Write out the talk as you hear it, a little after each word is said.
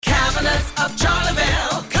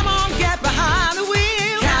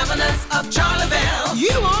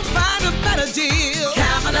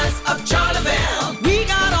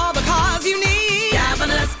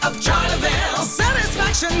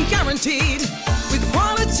guaranteed with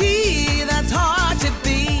quality that's hard to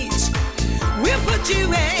beat. We'll put you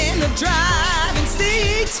in the driving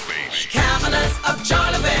seat. Cavanaugh's of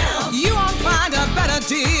Charleville, you won't find a better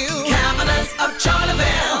deal. Cavanaugh's of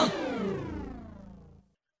Charleville.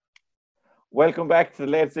 Welcome back to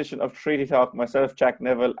the latest edition of Treaty Talk. Myself, Jack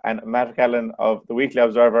Neville, and Matt Callan of the Weekly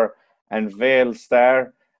Observer and Vale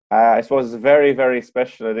Star. I suppose it's a very, very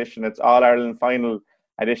special edition. It's All-Ireland final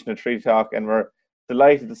edition of Treaty Talk, and we're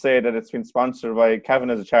delighted to say that it's been sponsored by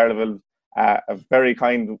Cavanaugh's of Charleville. A very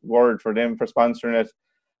kind word for them for sponsoring it.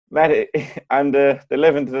 Matt, on the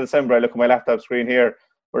 11th of December, I look at my laptop screen here,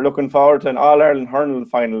 we're looking forward to an All-Ireland hurling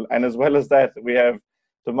final, and as well as that, we have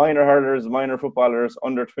the minor hurlers, minor footballers,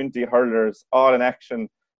 under 20 hurlers, all in action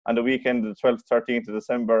on the weekend of the 12th, 13th of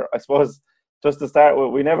December. I suppose, just to start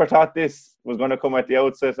with, we never thought this was going to come at the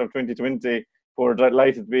outset of 2020. We're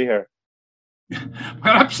delighted to be here.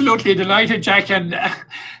 We're absolutely delighted, Jack. And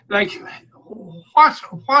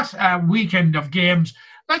what a weekend of games.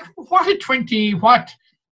 Like, what a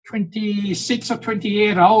 26 or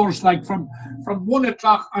 28 hours, like from 1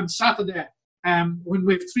 o'clock on Saturday, when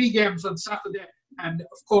we have 3 games on Saturday. And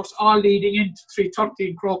of course, all leading into 3:30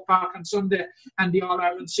 in Croke Park on Sunday, and the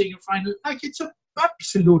All-Ireland senior final. Like, it's an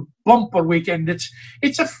absolute bumper weekend. It's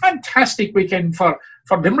a fantastic weekend for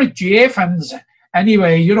Limerick GA fans.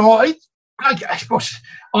 Anyway, you know, I suppose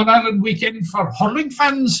All-Ireland weekend for hurling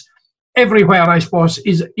fans everywhere, I suppose,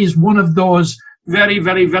 is one of those very,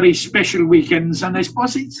 very, very special weekends. And I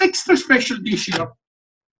suppose it's extra special this year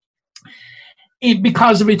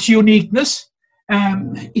because of its uniqueness.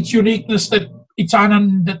 That it's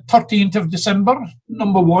on the 13th of December,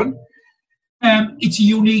 number one. It's a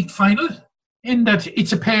unique final in that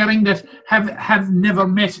it's a pairing that have never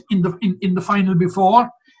met in the final before,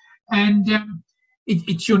 and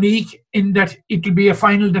it's unique in that it'll be a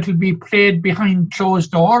final that will be played behind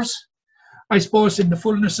closed doors. I suppose in the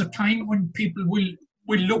fullness of time, when people will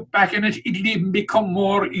look back on it, it'll even become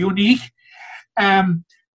more unique.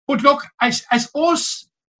 But look, I suppose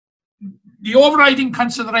the overriding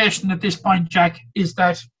consideration at this point, Jack, is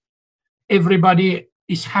that everybody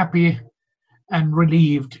is happy and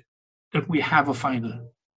relieved that we have a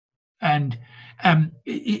final. And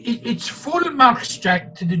it's full marks,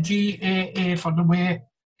 Jack, to the GAA for the way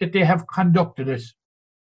that they have conducted it.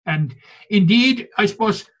 And indeed, I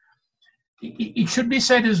suppose it should be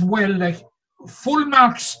said as well, like, full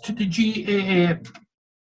marks to the GAA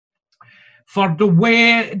for the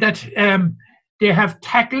way that they have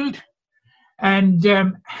tackled and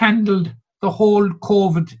handled the whole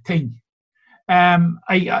COVID thing.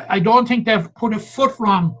 I don't think they've put a foot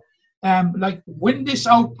wrong. Like, when this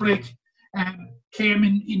outbreak came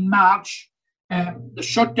in March, the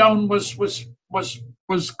shutdown was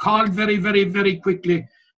called very, very, very quickly.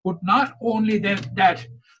 But not only that,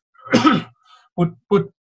 but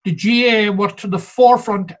the GAA were to the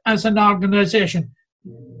forefront as an organisation.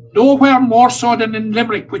 Nowhere more so than in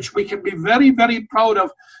Limerick, which we can be very, very proud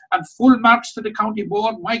of. And full marks to the county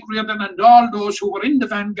board, Mike Reardon, and all those who were in the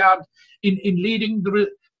vanguard in leading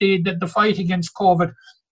the fight against COVID,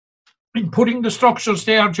 in putting the structures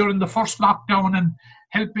there during the first lockdown and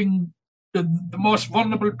helping the most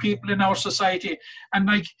vulnerable people in our society. And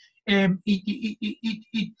like, it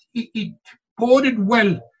boded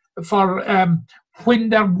well for when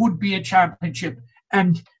there would be a championship.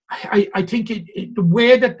 And I think the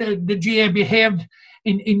way that the GA behaved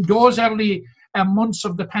in those early months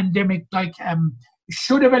of the pandemic, like,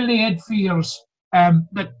 should have allayed fears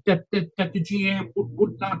that the GA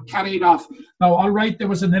would not carry it off. Now, all right, there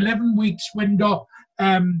was an 11 weeks window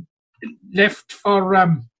left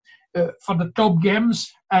for the club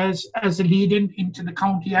games as a lead-in into the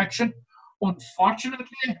county action.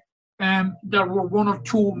 Unfortunately, there were 1 or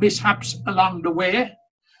 2 mishaps along the way,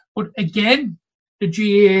 but again, the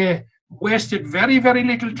GAA wasted very, very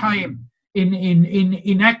little time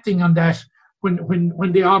in acting on that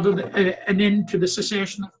when they ordered an end to the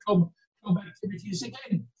cessation of club activities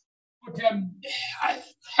again. But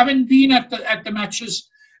having been at the matches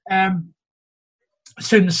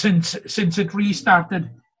since it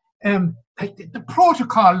restarted, like the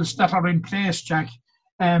protocols that are in place, Jack,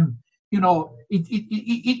 you know,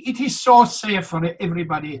 it is so safe for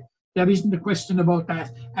everybody. There isn't a question about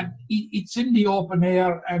that, and it's in the open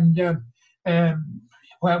air, and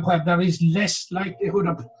where there is less likelihood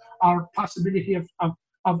of or possibility of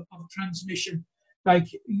transmission. Like,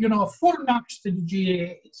 you know, full marks to the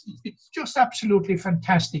GA. It's just absolutely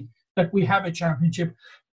fantastic that we have a championship,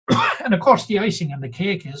 and of course the icing on the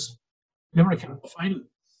cake is Limerick in the final.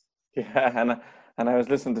 Yeah, And I was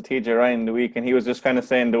listening to TJ Ryan the week, and he was just kind of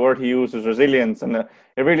saying the word he used was resilience, and it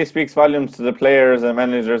really speaks volumes to the players and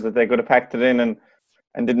managers that they could have packed it in and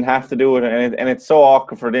didn't have to do it, and it's so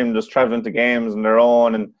awkward for them just traveling to games on their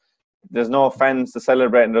own, and there's no fans to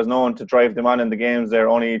celebrate, and there's no one to drive them on in the games. They're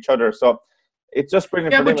only each other, so it's just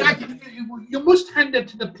brilliant. Yeah, for but them. Jack, you must hand it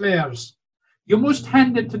to the players. You must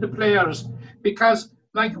hand it to the players because,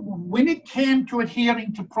 like, when it came to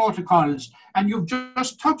adhering to protocols, and you've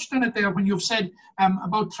just touched on it there when you've said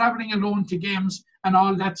about traveling alone to games and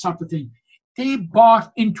all that sort of thing, they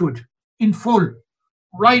bought into it in full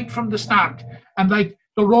right from the start. And like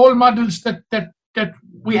the role models that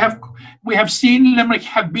we have seen Limerick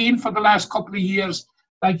have been for the last couple of years,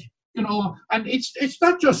 like, you know, and it's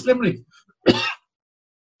not just Limerick.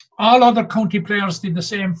 All other county players did the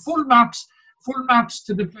same. Full marks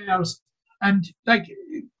to the players. And like,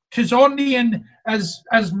 tis only as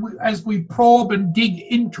we probe and dig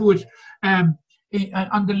into it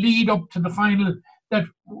on the lead up to the final that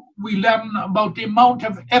we learn about the amount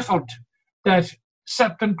of effort that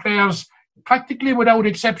certain players, practically without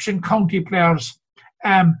exception, county players,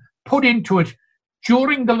 put into it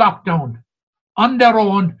during the lockdown on their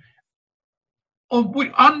own,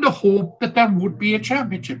 on the hope that there would be a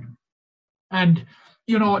championship. And,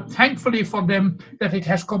 you know, thankfully for them that it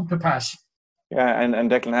has come to pass. Yeah, and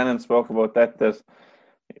Declan Hannon spoke about that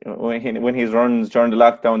when he runs during the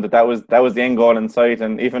lockdown, that was the end goal in sight,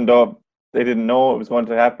 and even though they didn't know it was going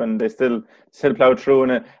to happen, they still plowed through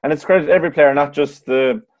in it. And it's credit to every player, not just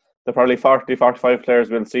the probably 45 players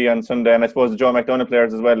we'll see on Sunday, and I suppose the Joe McDonagh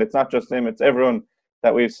players as well. It's not just them, it's everyone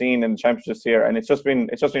that we've seen in the championships here, and it's just been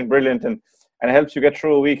brilliant, and it helps you get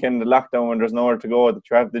through a weekend, the lockdown, when there's nowhere to go, that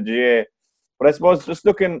you have the GA. But I suppose just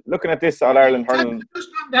looking at this All Ireland hurling. Just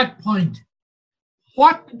on that point,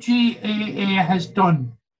 what GAA has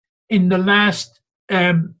done in the last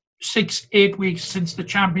 6-8 weeks since the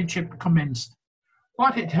championship commenced,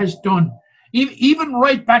 what it has done, even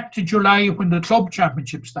right back to July when the club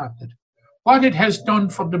championship started, what it has done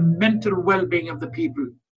for the mental well-being of the people.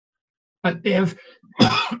 That they have,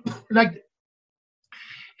 like,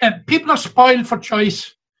 people are spoiled for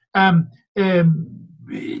choice.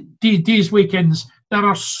 These weekends, there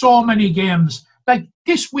are so many games. Like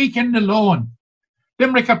this weekend alone,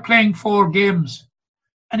 Limerick are playing 4 games,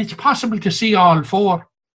 and it's possible to see all 4.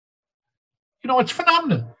 You know, it's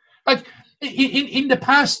phenomenal. Like in the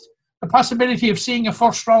past, the possibility of seeing a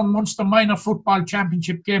first-round Munster Minor Football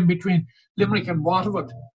Championship game between Limerick and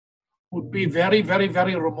Waterford would be very, very,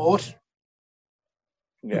 very remote.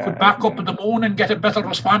 Yeah, you could back up at the moon and get a better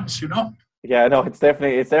response, you know. Yeah, no, it's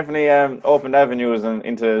definitely opened avenues and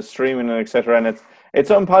into streaming and etc. And it's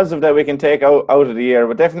something positive that we can take out of the year.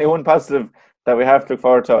 But definitely one positive that we have to look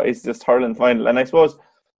forward to is this hurling final. And I suppose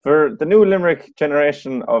for the new Limerick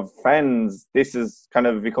generation of fans, this is kind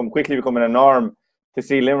of quickly becoming a norm to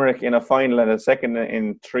see Limerick in a final and a second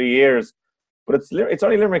in 3 years. But it's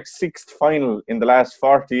only Limerick's 6th final in the last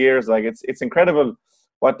 40 years. Like it's incredible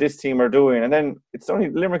what this team are doing. And then it's only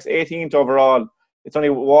Limerick's 18th overall. It's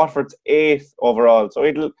only Waterford's 8th overall. So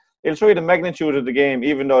it'll show you the magnitude of the game.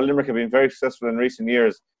 Even though Limerick have been very successful in recent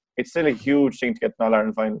years, it's still a huge thing to get an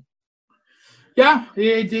All-Ireland final. Yeah,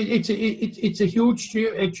 it's a huge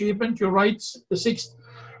achievement. You're right. The 6th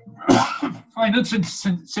final since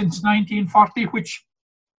 1940, which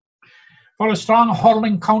for a strong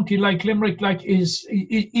hurling county like Limerick, like is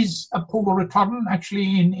a poor return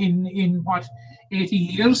actually in 80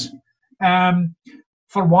 years.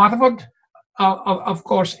 For Waterford, of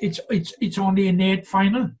course, it's only an 8th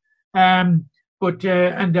final, but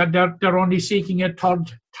and they're only seeking a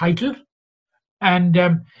 3rd title, and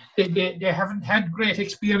they haven't had great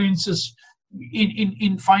experiences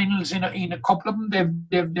in finals in a couple of them.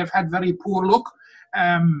 They've had very poor luck.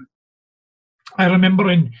 I remember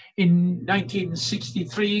in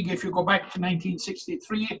 1963, if you go back to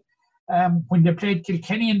 1963, when they played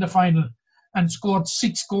Kilkenny in the final and scored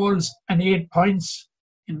 6 goals and 8 points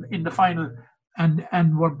in the final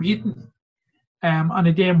and were beaten on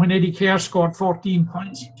a day when Eddie Kerr scored 14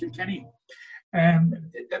 points in Kilkenny.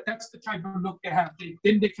 That's the type of luck they have.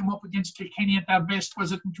 Then they came up against Kilkenny at their best,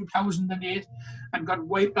 was it in 2008, and got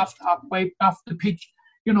wiped off the pitch,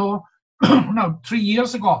 you know, no, 3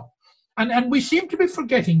 years ago. And we seem to be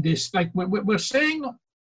forgetting this. Like we're saying,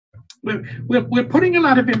 we're putting a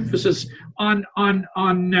lot of emphasis on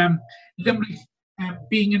Limerick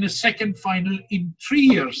being in a second final in 3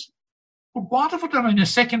 years. But Waterford are in a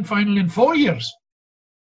second final in 4 years.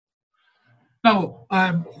 Now,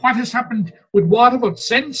 what has happened with Waterford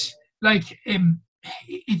since? Like,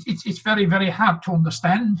 it's very, very hard to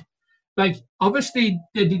understand. Like, obviously,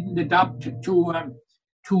 they didn't adapt to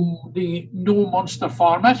to the no Munster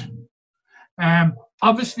format.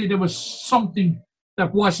 Obviously, there was something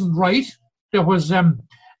that wasn't right. There was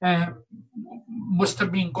must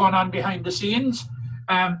have been going on behind the scenes.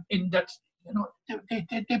 In that,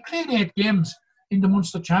 they played 8 games in the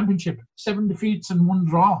Munster Championship, 7 defeats and 1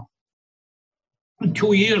 draw in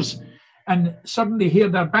 2 years, and suddenly here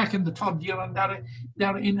they're back in the 3rd year and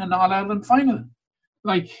they're in an All-Ireland final.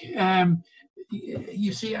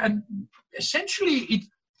 You see, and essentially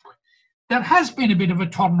there has been a bit of a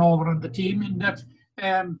turnover in the team in that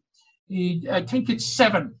I think it's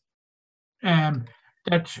 7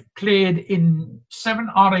 that played in 7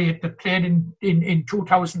 or 8 that played in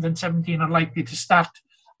 2017 are likely to start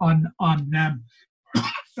on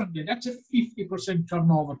Sunday. That's a 50%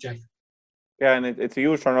 turnover, Jack. Yeah, and it's a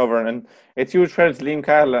huge turnover, and it's huge credit to Liam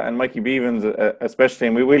Cahill and Mikey Beavens especially.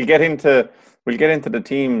 And we'll get into the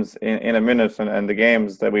teams in a minute and the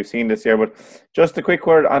games that we've seen this year. But just a quick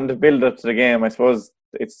word on the build up to the game. I suppose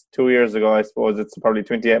it's 2 years ago. I suppose it's probably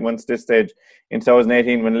 28 months this stage in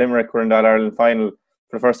 2018 when Limerick were in that Ireland final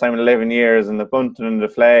for the first time in 11 years, and the bunting and the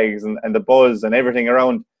flags and the buzz and everything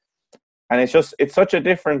around. And it's such a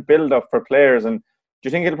different build up for players. And do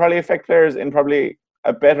you think it'll probably affect players in probably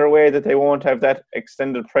a better way, that they won't have that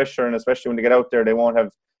extended pressure, and especially when they get out there, they won't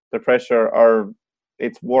have the pressure, or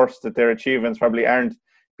it's worse that their achievements probably aren't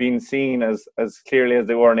being seen as clearly as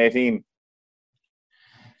they were in 18?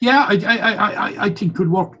 Yeah, I think could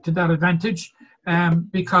work to that advantage,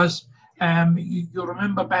 because you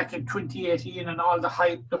remember back in 2018 and all the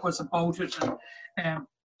hype that was about it, and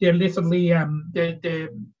they literally they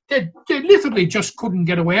literally just couldn't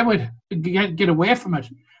get away from it.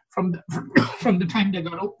 From the time they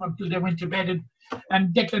got up until they went to bed,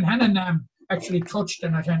 and Declan Hannon actually touched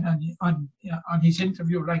on it on his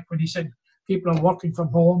interview, like when he said people are working from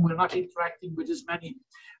home, we're not interacting with as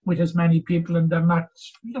many people, and they're not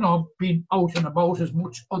being out and about as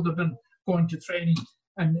much other than going to training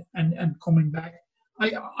and coming back.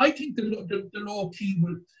 I think the low key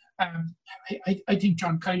will. I think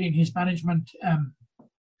John Kiely and his management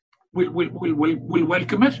will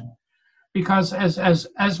welcome it. Because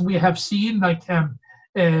as we have seen,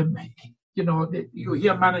 you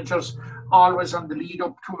hear managers always on the lead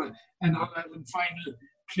up to an All-Ireland final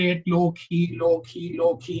play it low key.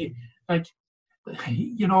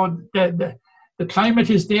 The climate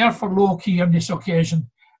is there for low key on this occasion,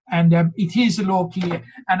 and it is a low key.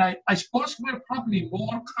 And I suppose we're probably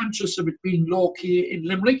more conscious of it being low key in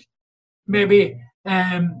Limerick, maybe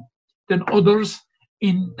than others,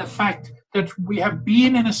 in the fact that we are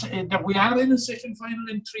in a second final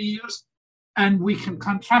in 3 years, and we can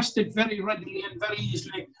contrast it very readily and very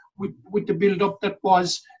easily with the build-up that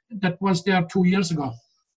was there 2 years ago.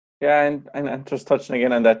 Yeah, and just touching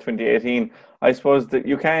again on that 2018, I suppose that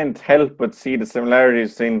you can't help but see the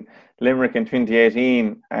similarities in Limerick in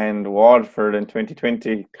 2018 and Waterford in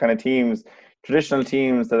 2020, kind of teams, traditional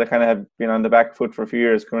teams that kind of have been on the back foot for a few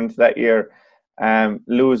years coming into that year.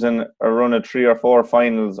 Losing a run of 3 or 4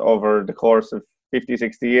 finals over the course of 50,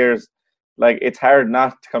 60 years. It's hard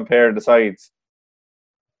not to compare the sides.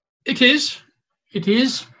 It is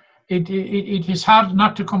hard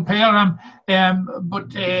not to compare them.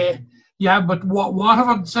 But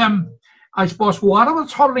Waterford's, I suppose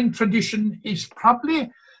Waterford's hurling tradition is probably,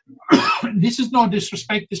 this is no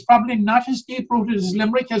disrespect, is probably not as deep-rooted as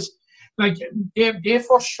Limerick is. They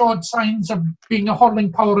first showed signs of being a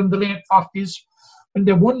hurling power in the late 40s when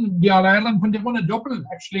they won the All-Ireland, when they won a double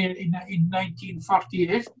actually in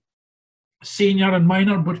 1948, senior and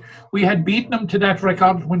minor, but we had beaten them to that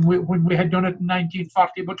record when we had done it in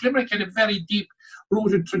 1940. But Limerick had a very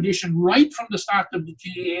deep-rooted tradition right from the start of the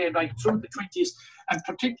GAA, through the 20s and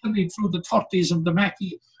particularly through the 30s of the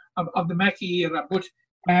Mackey era. But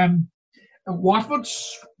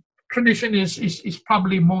Waterford's tradition is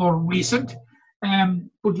probably more recent,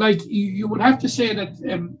 but you would have to say that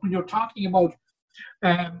when you're talking about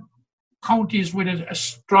counties with a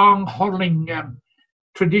strong hurling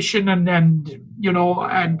tradition and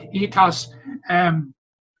ethos,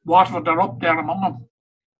 Waterford are up there among them.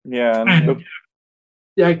 Yeah, and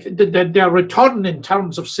their return in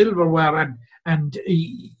terms of silverware and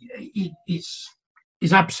is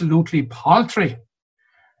absolutely paltry.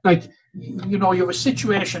 You have a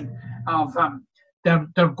situation of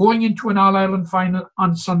they're going into an All-Ireland final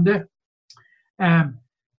on Sunday.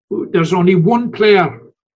 There's only one player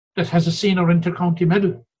that has a senior inter-county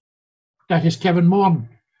medal. That is Kevin Moran,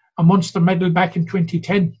 a Munster medal back in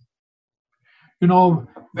 2010.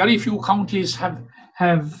 Very few counties have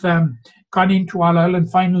gone into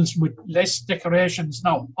All-Ireland finals with less decorations.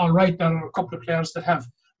 Now, all right, there are a couple of players that have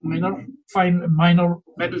minor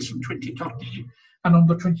medals from 2013, and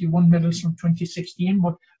under 21 medals from 2016,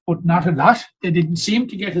 but not a lot. They didn't seem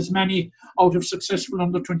to get as many out of successful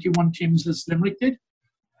under 21 teams as Limerick did.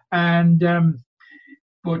 And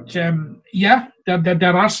yeah,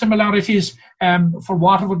 there are similarities for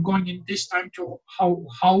Waterford going in this time to how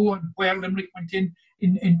and where Limerick went in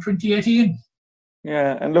 2018.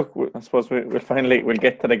 Yeah, and look, I suppose we'll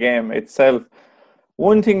get to the game itself.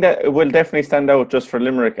 One thing that will definitely stand out just for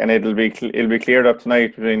Limerick, and it'll be cleared up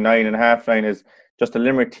tonight between 9 and 9:30, is just the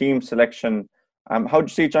Limerick team selection. How do you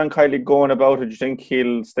see John Kiely going about it? Do you think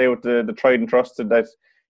he'll stay with the tried and trusted that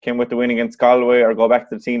came with the win against Galway, or go back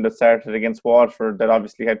to the team that started against Waterford that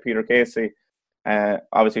obviously had Peter Casey?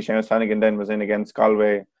 Obviously Seamus Flanagan then was in against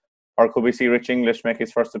Galway. Or could we see Rich English make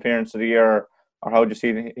his first appearance of the year? Or how do you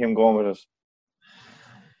see him going with it?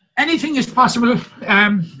 Anything is possible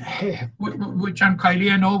with John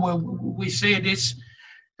Kiely. I know we say this.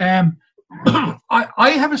 I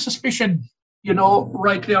have a suspicion,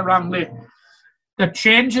 rightly or wrongly, that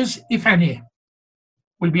changes, if any,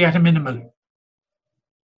 will be at a minimal.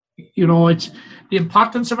 It's the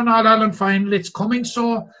importance of an All-Ireland final. It's coming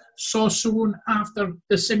so soon after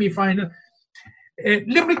the semi-final.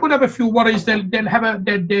 Limerick will have a few worries. They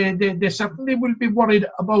certainly will be worried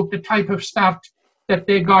about the type of start that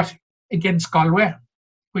they got against Galway,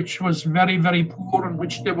 which was very, very poor, and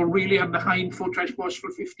which they were really on the hind foot, I suppose,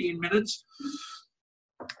 for 15 minutes.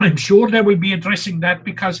 I'm sure they will be addressing that,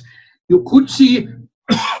 because you could see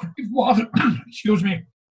if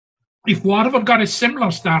Waterford got a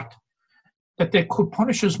similar start, that they could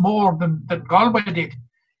punish us more than Galway did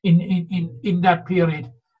in that period.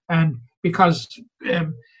 And because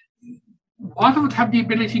Waterford have the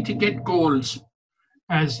ability to get goals,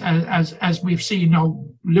 as we've seen now.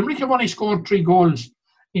 Limerick have only scored 3 goals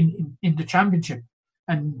in the championship,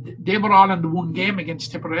 and they were all in the one game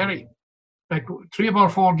against Tipperary. Like 3 of our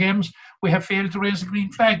 4 games, we have failed to raise a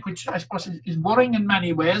green flag, which I suppose is worrying in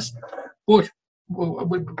many ways. But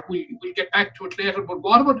we'll get back to it later. But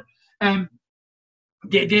Waterford,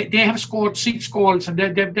 they have scored 6 goals, and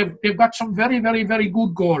they've got some very, very, very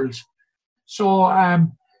good goals. So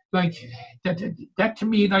that to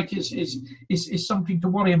me is something to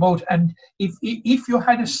worry about. And if you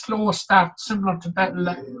had a slow start similar to that,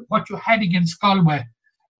 like what you had against Galway,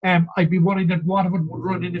 I'd be worried that Waterford would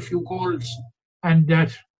run in a few goals, and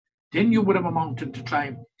that then you would have a mountain to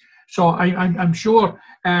climb. So I'm sure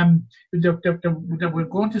that we're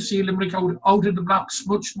going to see Limerick out of the blocks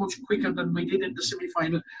much quicker than we did in the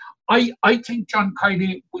semi-final. I think John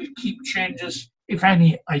Kiely will keep changes, if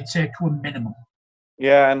any, I'd say, to a minimum.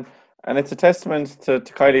 Yeah, and it's a testament to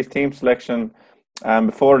Kiely's team selection.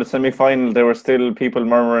 Before the semi-final, there were still people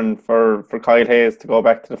murmuring for Kyle Hayes to go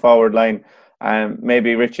back to the forward line, and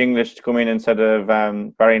maybe Rich English to come in instead of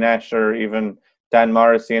Barry Nash or even Dan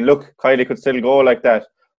Morrissey. And look, Kiely could still go like that,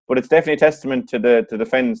 but it's definitely a testament to the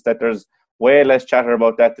defence that there's way less chatter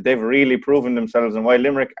about that they've really proven themselves. And while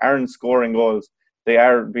Limerick aren't scoring goals, they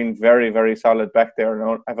are being very, very solid back there.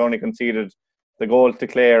 And I've only conceded the goal to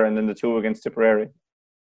Clare and then the 2 against Tipperary.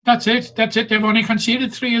 That's it. They've only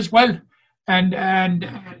conceded 3 as well, and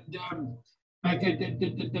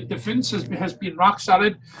the defence has been rock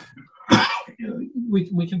solid.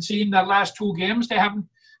 We can see in their last 2 games they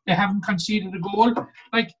haven't conceded a goal.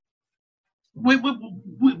 Like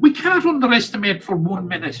we cannot underestimate for 1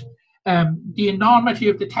 minute the enormity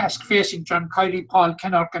of the task facing John Kiely, Paul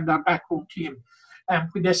Kennock, and their backroom team.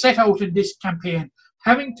 When they set out in this campaign,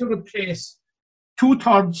 having to replace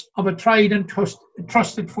 2/3 of a tried and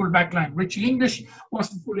trusted full back line. Richie English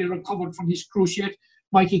wasn't fully recovered from his cruciate.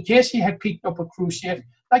 Mikey Casey had picked up a cruciate.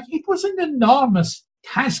 Like, it was an enormous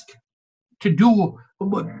task to do,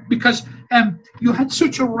 because you had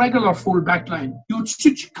such a regular full back line. You had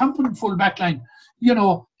such a competent full back line,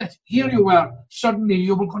 that here you were, suddenly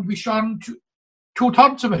you were going to be shown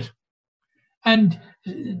 2/3 of it. And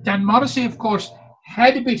Dan Morrissey, of course,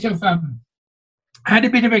 had a bit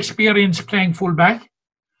of experience playing fullback,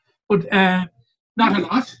 but not a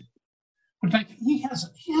lot. But he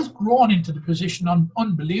has grown into the position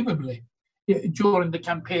unbelievably during the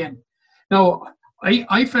campaign. Now,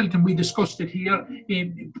 I felt, and we discussed it here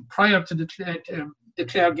prior to the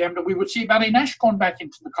Clare game, that we would see Barry Nash going back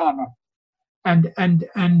into the corner, and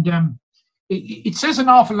it says an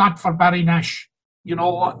awful lot for Barry Nash.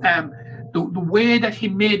 The way that he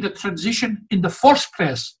made the transition in the first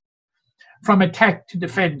place from attack to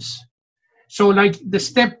defence. So, like, the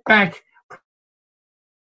step back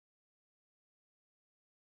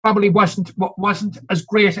probably wasn't as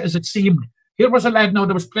great as it seemed. Here was a lad now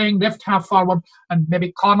that was playing left half forward and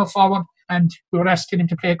maybe corner forward, and we were asking him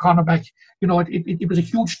to play cornerback. It was a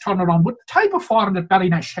huge turnaround. But the type of form that Barry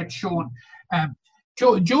Nash had shown,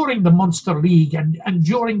 during the Munster League and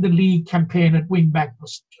during the league campaign at wing back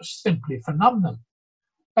was just simply phenomenal.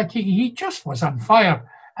 Like he just was on fire.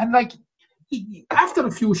 And like after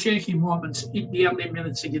a few shaky moments in the early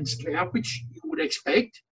minutes against Clare, which you would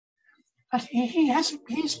expect,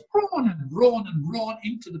 he's grown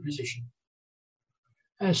into the position.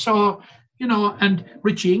 So, you know, and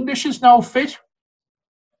Richie English is now fit.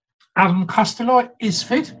 Aaron Costello is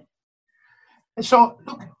fit. So,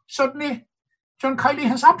 look, suddenly John Kiely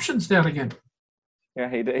has options there again. Yeah,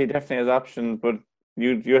 he definitely has options, but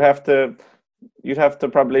you'd have to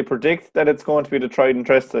probably predict that it's going to be the tried and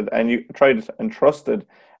trusted, and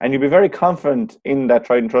and you'd be very confident in that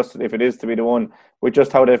tried and trusted if it is to be the one, with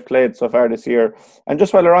just how they've played so far this year. And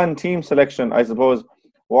just while they're on team selection, I suppose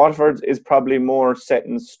Waterford is probably more set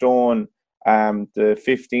in stone. The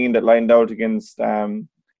 15 that lined out against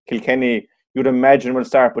Kilkenny, you'd imagine will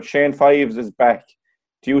start, but Shane Fives is back.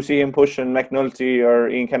 Do you see him pushing McNulty or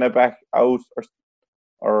Ian Kenna back out,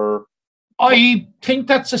 or? I think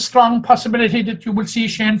that's a strong possibility that you will see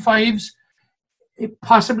Shane Fives,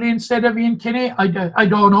 possibly instead of Ian Kenny. I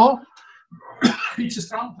don't know. It's a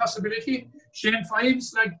strong possibility. Shane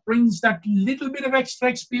Fives brings that little bit of extra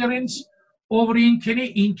experience over Ian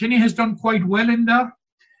Kenny. Ian Kenny has done quite well in there,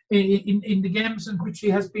 in the games in which he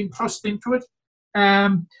has been thrust into it.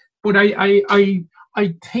 But I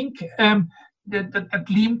think that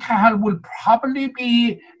Liam Cahill will probably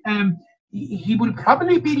be he will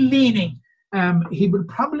probably be leaning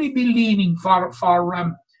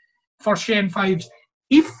for Shane Fives,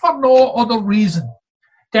 if for no other reason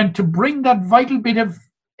than to bring that vital bit of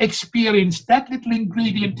experience, that little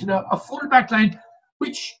ingredient to a full back line,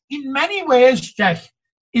 which in many ways, Jack,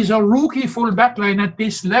 is a rookie full back line at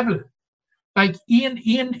this level. Like Ian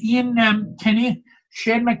Kenny,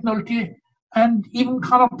 Shane McNulty, and even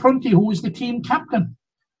Conor Prunty, who is the team captain.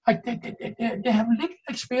 Like they have little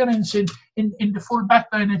experience in the full back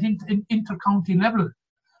line at inter-county level.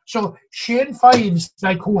 So Shane Fives,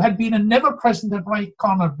 who had been a never present at right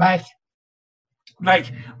corner back, I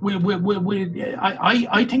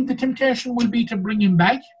think the temptation will be to bring him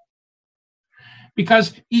back,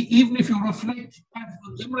 because even if you reflect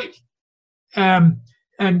on Limerick,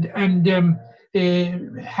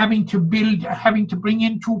 having to bring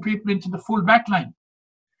in two people into the full back line,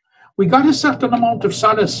 we got a certain amount of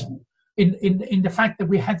solace in the fact that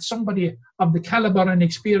we had somebody of the caliber and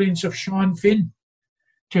experience of Sean Finn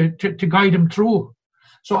to guide him through.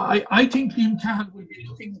 So I think Liam Cahill will be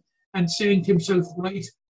looking and saying to himself, right,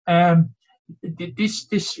 this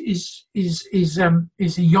is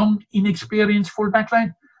a young, inexperienced full back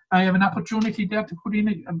line. I have an opportunity there to put in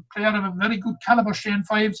a player of a very good caliber, Shane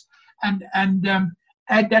Fives, and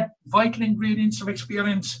add that vital ingredients of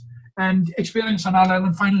experience and experience on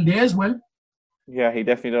All-Ireland final day as well. Yeah, he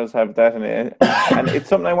definitely does have that, and it's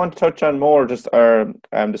something I want to touch on more. Just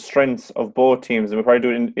the strengths of both teams, and we'll probably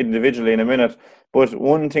do it individually in a minute. But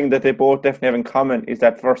one thing that they both definitely have in common is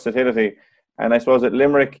that versatility. And I suppose at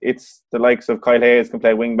Limerick, it's the likes of Kyle Hayes can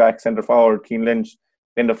play wing back, centre forward, Cian Lynch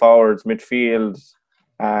in the forwards, midfield.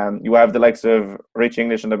 You have the likes of Rich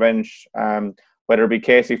English on the bench, whether it be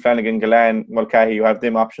Casey Flanagan, Galan, Mulcahy. You have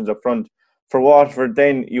them options up front. For Waterford,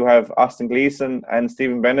 then you have Austin Gleeson and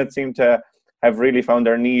Stephen Bennett seem to have really found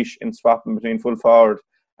their niche in swapping between full forward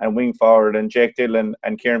and wing forward, and Jake Dillon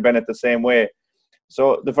and Kieran Bennett the same way.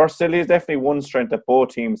 So the versatility is definitely one strength that both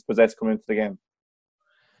teams possess coming into the game.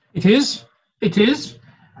 It is.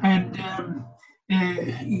 And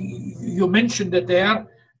you mentioned it there.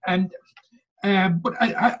 And but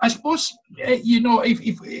I suppose,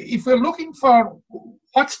 if we're looking for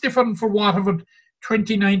what's different for Waterford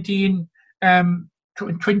 2019,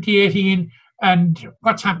 2018, and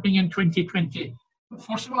what's happening in 2020.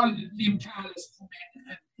 First of all, Liam Cahill has come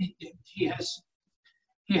in, and he has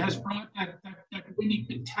brought that winning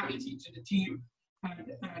mentality to the team,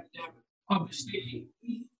 and obviously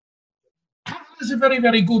Cahill has a very,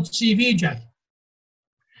 very good CV, Jack.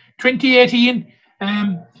 2018,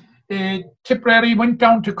 Tipperary went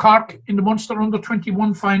down to Cork in the Munster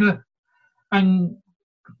Under-21 final and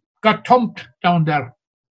got thumped down there.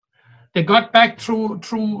 They got back through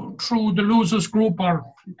the losers group, or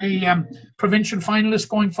the provincial finalists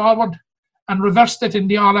going forward, and reversed it in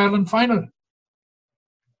the All-Ireland final.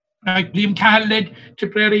 Liam Cahill led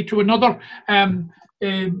Tipperary to another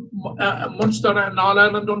Munster and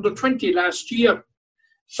All-Ireland Under-20 last year.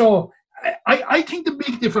 So I think the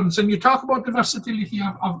big difference, and you talk about the versatility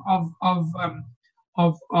of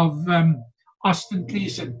Austin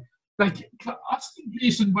Gleeson, Austin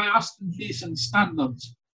Gleeson by Austin Gleeson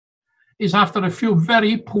standards is after a few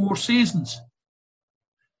very poor seasons,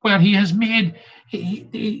 where he has made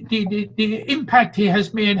the impact he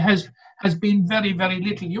has made has been very, very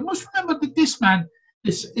little. You must remember that this man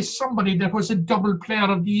is somebody that was a double player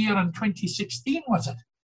of the year in 2016, was it?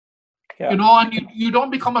 Yeah. You know, and you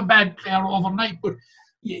don't become a bad player overnight, but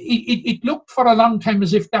it looked for a long time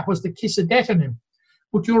as if that was the kiss of death in him.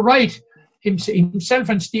 But you're right, himself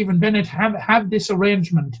and Stephen Bennett have this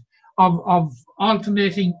arrangement of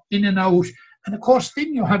alternating in and out, and of course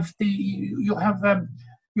then you have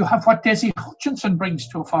what Desi Hutchinson brings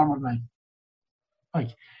to a forward line.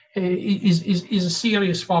 Right, is a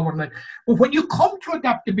serious forward line. But when you come to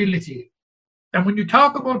adaptability, and when you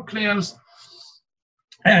talk about players,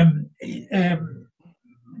 the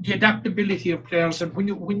adaptability of players, and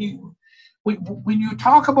when you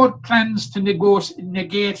talk about plans to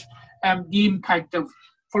negate the impact of,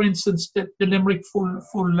 for instance, the Limerick full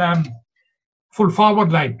forward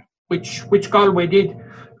line, which Galway did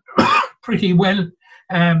pretty well,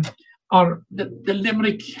 or the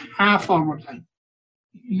Limerick half forward line,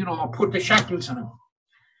 you know, put the shackles on them.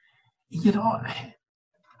 You know,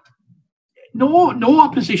 no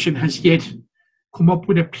opposition has yet come up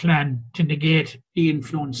with a plan to negate the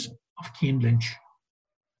influence of Cian Lynch.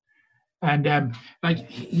 And like,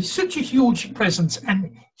 he's such a huge presence,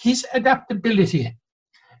 and his adaptability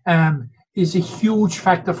is a huge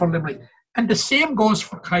factor for Limerick. And the same goes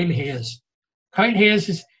for Kyle Hayes. Kyle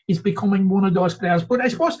Hayes is becoming one of those players. But I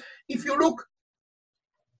suppose if you look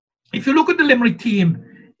at the Limerick team,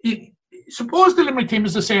 suppose the Limerick team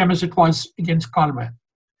is the same as it was against Galway,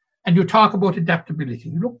 and you talk about adaptability.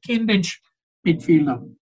 You look, Cian Lynch, midfielder,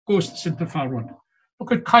 goes to centre forward.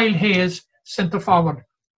 Look at Kyle Hayes, centre forward,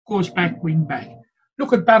 goes back, wing back.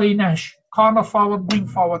 Look at Barry Nash, corner forward, wing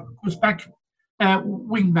forward, goes back,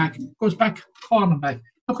 wing back, goes back, corner back.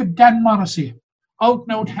 Look at Dan Morrissey, out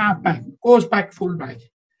and out half back, goes back, full back.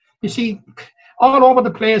 You see, all over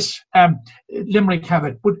the place, Limerick have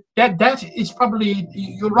it. But that is probably,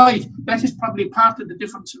 you're right, that is probably part of the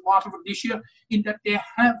difference in Waterford this year, in that they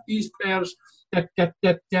have these players that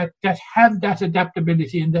have that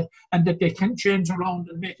adaptability, and that they can change around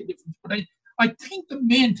and make a difference. But I think the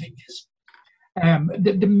main thing is,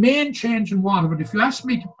 the main change in Waterford, if you ask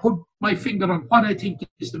me to put my finger on what I think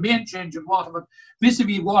is the main change in Waterford,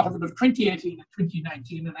 vis-a-vis Waterford of 2018 and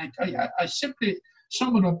 2019, and I simply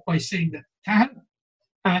sum it up by saying that Cahan,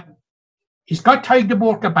 he's got Tadhg de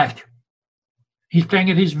Búrca back. He's playing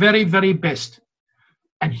at his very, very best.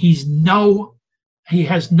 And he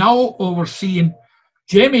has now overseen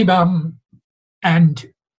Jamie Byrne and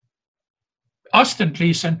Austin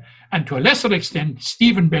Gleeson, and to a lesser extent,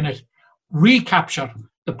 Stephen Bennett, recapture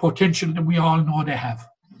the potential that we all know they have.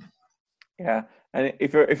 Yeah, and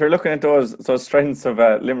if you're looking at those strengths of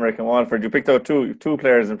Limerick and Waterford, you picked out two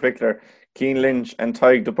players in particular, Cian Lynch and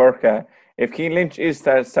Tadhg de Búrca. If Cian Lynch is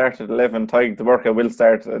start at 11, Tadhg de Búrca will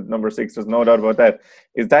start at number 6. There's no doubt about that.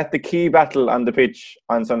 Is that the key battle on the pitch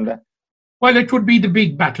on Sunday? Well, it would be the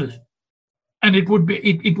big battle, and it would be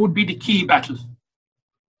the key battle.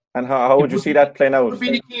 And how would you see that playing out? It would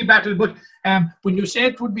be the key battle, but when you say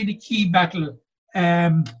it would be the key battle,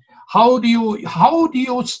 how do you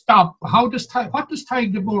stop? What does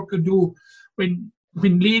Tadhg de Búrca do when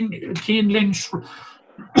Cian Lynch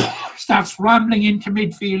starts rambling into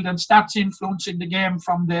midfield and starts influencing the game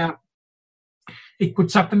from there? It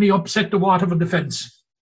could certainly upset the Waterford defence.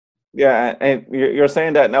 Yeah, and you're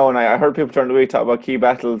saying that now, and I heard people turn the way talk about key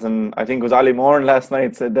battles, and I think it was Ollie Moran last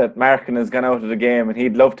night said that Markin has gone out of the game, and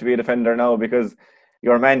he'd love to be a defender now because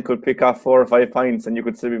your man could pick off 4 or 5 points and you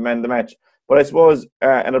could still be man of the match. But I suppose,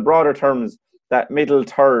 in a broader terms, that middle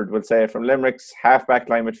third, would say, from Limerick's half-back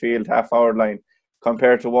line midfield, half-forward line,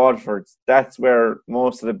 compared to Waterford's, that's where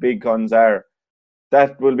most of the big guns are.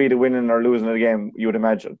 That will be the winning or losing of the game, you would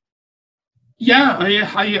imagine. Yeah,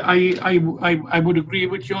 I would agree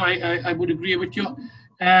with you. I would agree with you.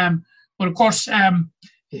 But of course,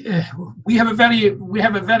 we have a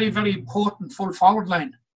very, very important full forward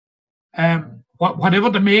line.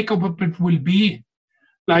 Whatever the makeup of it will be,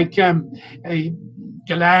 like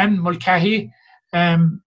Gillane, Mulcahy,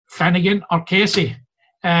 Flanagan, or Casey,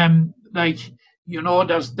 like, you know,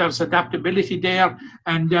 there's adaptability there,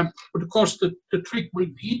 and but of course the trick will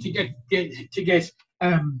be to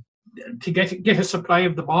get a supply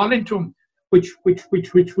of the ball into him, which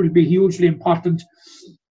will be hugely important,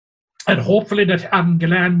 and hopefully that Aaron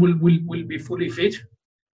Gillane will be fully fit,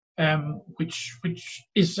 which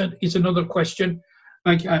is another question.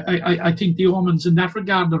 Like, I think the omens in that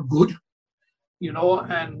regard are good, you know,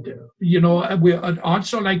 and you know, I'd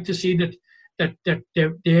also like to see that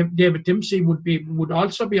David Dempsey would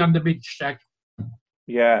also be on the big stack.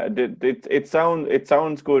 Yeah, it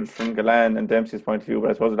sounds good from Gillane and Dempsey's point of view, but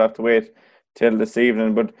I suppose we'll have to wait till this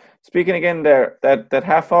evening. But speaking again there, that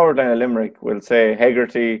half forward line of Limerick, we'll say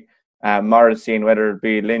Hegarty, Morrissey, and whether it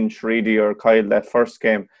be Lynch, Reedy or Kyle that first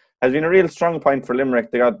game, has been a real strong point for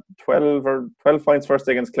Limerick. They got 12 points first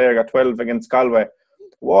against Clare, got 12 against Galway.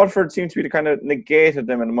 Waterford seemed to be the kind of negated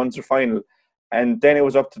them in the Munster final. And then it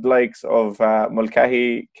was up to the likes of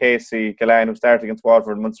Mulcahy, Casey, Gillan, who started against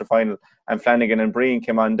Waterford in the Munster final, and Flanagan and Breen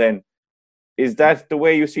came on then. Is that the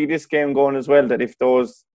way you see this game going as well, that if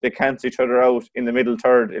they cancel each other out in the middle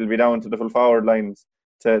third, it'll be down to the full forward lines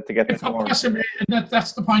to get the score? Possibly, and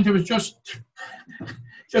that's the point I was just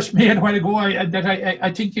made a while ago,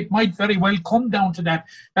 I think it might very well come down to that.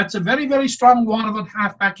 That's a very, very strong Waterford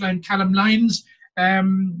half-back line. Callum Lyons,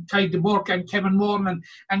 Ty DeBurke and Kevin Moran.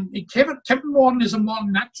 And Kevin Moran is a more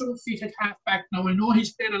natural fit at half-back now. I know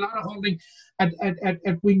he's played a lot of holding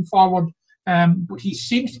at wing forward, but he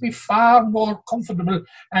seems to be far more comfortable.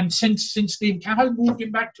 And since Steve Cahill moved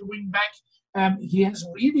him back to wing back, he has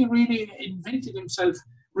really, really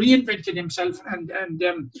reinvented himself, and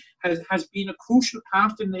has been a crucial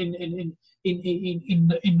part in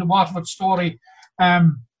the Waterford story.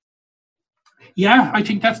 Yeah, I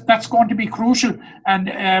think that's going to be crucial,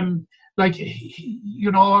 and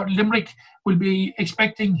Limerick will be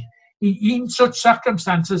expecting in such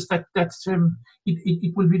circumstances that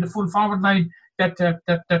it will be the full forward line that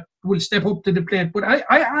will step up to the plate. But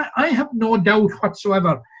I have no doubt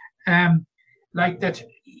whatsoever, that.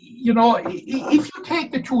 If you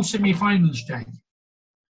take the two semi-finals, Jack,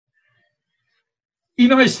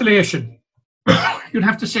 in isolation, you'd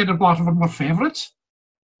have to say that Waterford were favourites,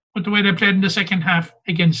 but the way they played in the second half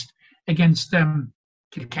against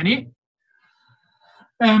Kilkenny.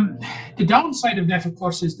 The downside of that, of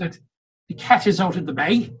course, is that the cat is out of the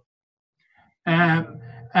bag, I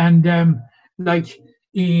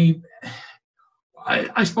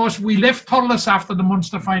suppose we left Thurles after the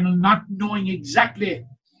Munster final not knowing exactly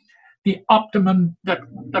the optimum that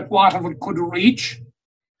Waterford could reach.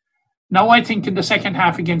 Now I think in the second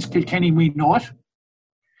half against Kilkenny we know it.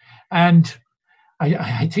 And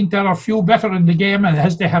I think there are few better in the game,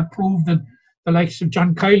 as they have proved, than the likes of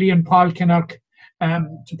John Kiley and Paul Kinnock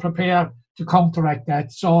to prepare to counteract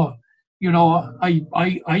that. So,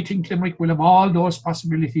 I think Limerick will have all those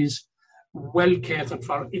possibilities well catered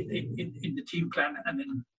for in the team plan and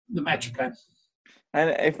in the match plan.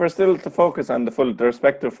 And if we're still to focus on the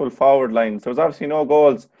respective full forward lines, there was obviously no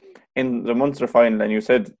goals in the Munster final, and you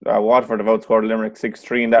said Waterford have outscored Limerick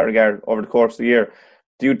 6-3 in that regard over the course of the year.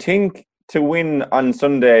 Do you think to win on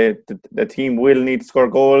Sunday, the team will need to score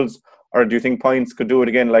goals, or do you think points could do it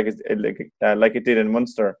again like it did in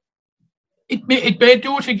Munster? It may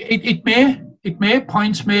do it. It may.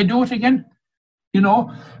 Points may do it again.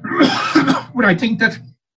 But I think that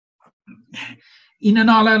in an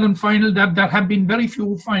All-Ireland final, there have been very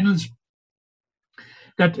few finals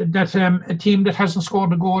that a team that hasn't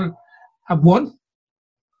scored a goal have won.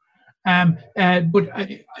 But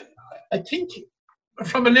I think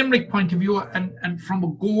from a Limerick point of view and from a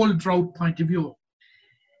goal drought point of view,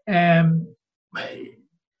 they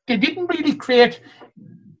didn't really create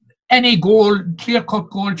any clear-cut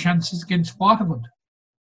goal chances against Waterford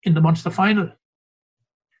in the Munster final.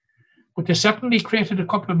 But they certainly created a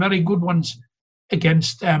couple of very good ones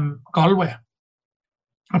against Galway,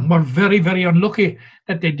 and were very, very unlucky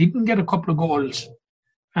that they didn't get a couple of goals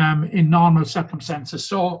in normal circumstances.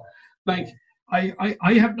 So, I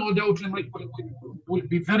have no doubt Limerick will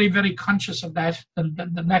be very, very conscious of that,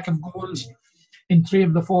 the lack of goals in 3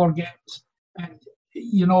 of the 4 games. And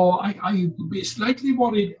I would be slightly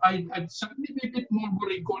worried. I'd certainly be a bit more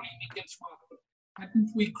worried going against Waterford.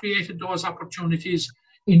 Hadn't we created those opportunities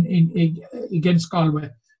in against Galway?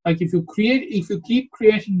 If you keep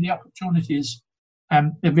creating the opportunities,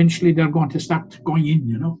 eventually they're going to start going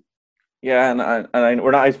in, Yeah, and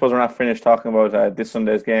I suppose we're not finished talking about this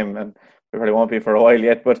Sunday's game, and we probably won't be for a while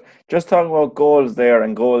yet. But just talking about goals there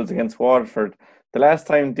and goals against Waterford, the last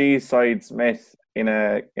time these sides met in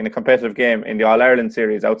a competitive game in the All Ireland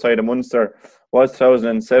series outside of Munster was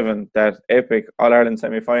 2007. That epic All Ireland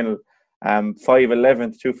semi-final.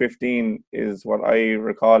 5-11 to 2-15 is what I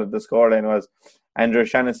recall the scoreline was. Andrew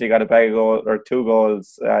Shaughnessy got a bag of goals, or 2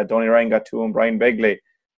 goals. Donny Ryan got 2, and Brian Begley.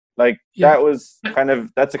 That's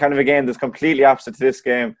a kind of a game that's completely opposite to this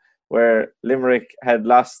game, where Limerick had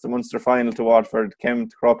lost the Munster final to Waterford, came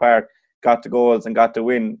to Croke Park, got the goals and got the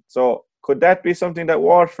win. So could that be something that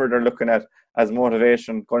Waterford are looking at as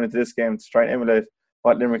motivation going into this game to try and emulate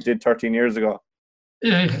what Limerick did 13 years ago?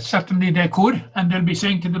 Certainly they could, and they'll be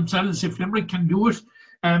saying to themselves, if Limerick can do it,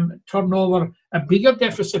 turn over a bigger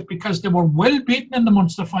deficit, because they were well beaten in the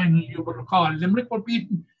Munster final, you will recall. Limerick were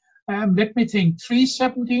beaten Let me think.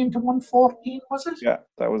 317 to 114, was it? Yeah,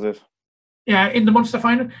 that was it. Yeah, in the Munster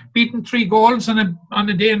final, beaten 3 goals on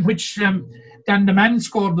a day in which Dan the Man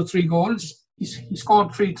scored the 3 goals. He scored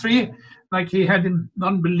 3-3. Like, he had an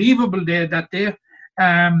unbelievable day that day.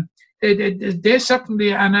 They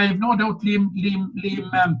certainly, and I have no doubt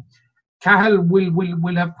Liam Cahill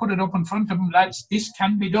will have put it up in front of him, lads. This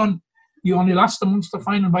can be done. You only lost the Munster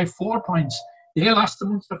final by 4 points. They lost the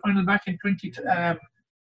Munster final back in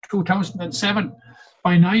 2007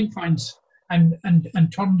 by 9 points. And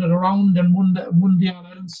turned it around and won the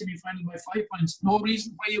All-Ireland semi-final by 5 points. No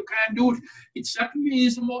reason why you can't do it. It certainly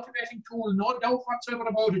is a motivating tool, no doubt whatsoever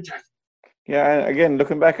about it, Jack. Yeah, and again,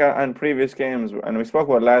 looking back on previous games, and we spoke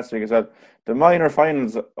about last week, is that the minor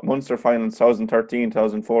finals, Munster finals 2013,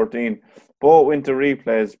 2014, both went to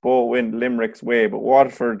replays, both went Limerick's way, but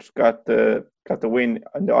Waterford got the win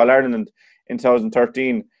in the All-Ireland in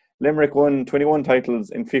 2013. Limerick won 21 titles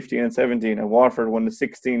in 15 and 17, and Waterford won the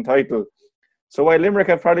 16th title. So while Limerick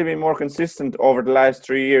have probably been more consistent over the last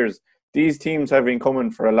 3 years, these teams have been coming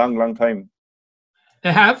for a long, long time.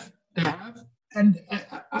 They have. And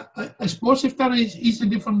I suppose if there is a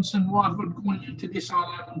difference in Waterford going into this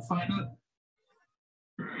All-Ireland final,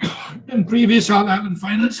 in previous All-Ireland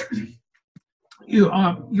finals, you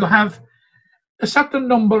have a certain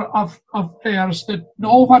number of players that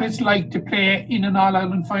know what it's like to play in an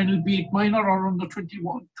All-Ireland final, be it minor or under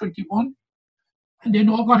 21. And they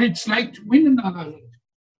know what it's like to win an All-Ireland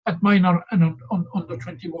at minor and under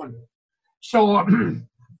 21. So,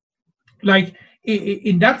 like,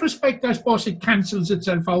 in that respect, I suppose it cancels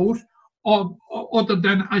itself out. Other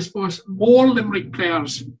than, I suppose, more Limerick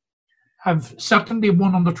players have certainly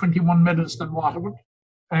won under 21 medals than Waterford.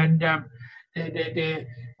 And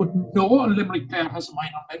but no Limerick player has a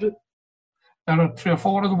minor medal. There are 3 or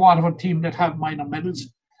 4 of the Waterford team that have minor medals.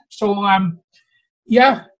 So,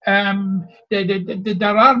 there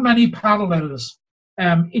are many parallels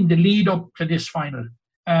in the lead up to this final.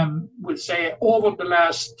 We'll say over the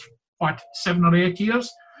last 7 or 8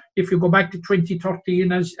 years. If you go back to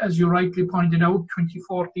 2013, as you rightly pointed out,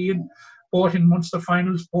 2014, both in Munster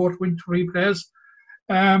finals, both went to replays.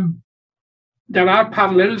 There are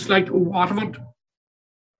parallels like Waterford.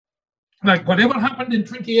 Like whatever happened in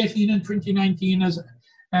 2018 and 2019,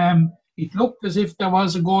 it looked as if there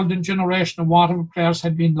was a golden generation of Waterford players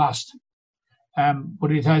had been lost.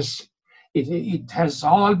 But it has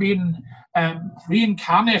all been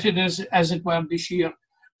reincarnated as it were this year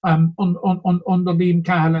under Liam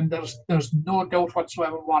Cahill, and there's no doubt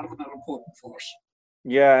whatsoever Waterford are important force.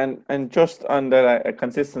 Yeah, and just on the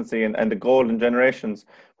consistency and the golden generations,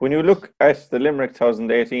 when you look at the Limerick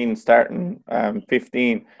 2018 starting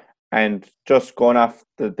 15 and just going off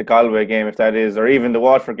the Galway game, if that is, or even the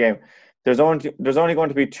Waterford game, there's only going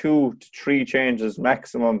to be 2 to 3 changes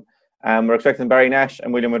maximum. We're expecting Barry Nash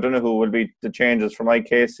and William O'Donoghue will be the changes for Mike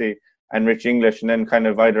Casey and Rich English, and then kind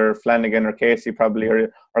of either Flanagan or Casey probably,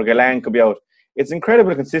 or Galan could be out. It's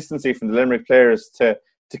incredible consistency from the Limerick players to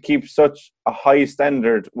keep such a high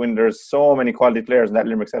standard when there's so many quality players in that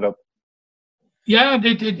Limerick setup. Yeah,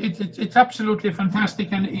 it's absolutely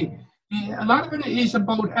fantastic, and a lot of it is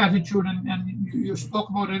about attitude, and you spoke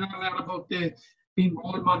about it earlier about being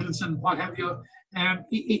role models and what have you.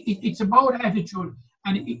 It's about attitude,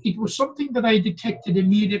 and it was something that I detected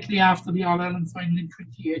immediately after the All-Ireland final in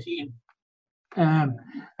 2018.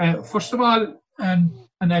 First of all,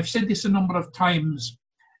 and I've said this a number of times,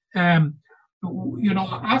 after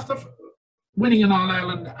winning an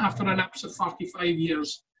All-Ireland after a lapse of 45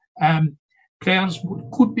 years, players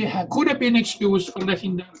could have been excused for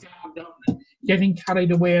letting their guard down and getting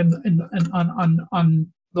carried away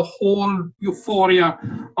on the whole euphoria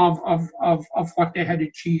of what they had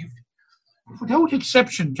achieved. Without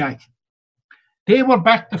exception, Jack, they were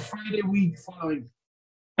back the Friday week following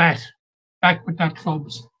that, back with their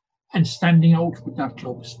clubs and standing out with their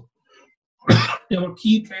clubs. They were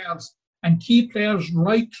key players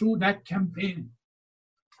right through that campaign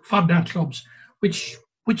for their clubs, which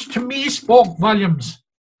to me spoke volumes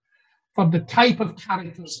for the type of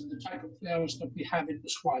characters and the type of players that we have in the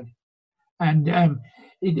squad. And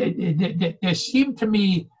they seem to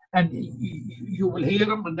me, and you will hear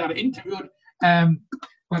them when they're interviewed,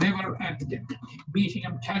 meeting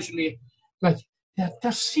them casually, like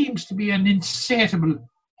there seems to be an insatiable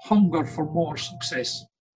hunger for more success,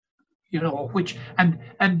 which and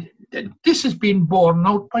this has been borne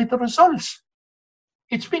out by the results.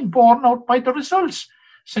 It's been borne out by the results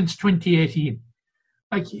since 2018.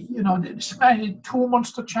 Like, 2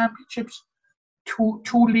 Munster championships, two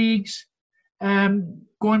leagues,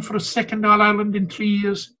 going for a second All-Ireland in 3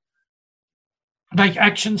 years. Like,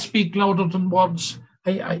 actions speak louder than words.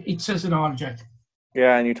 it says it all, Jack.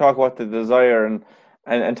 Yeah, and you talk about the desire,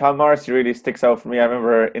 and Tom Morrissey really sticks out for me. I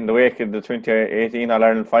remember in the wake of the 2018 All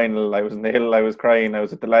Ireland final, I was in the hill, I was crying, I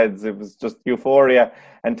was with the lads. It was just euphoria.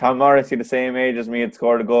 And Tom Morrissey, the same age as me, had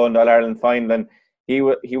scored a goal in the All Ireland final, and he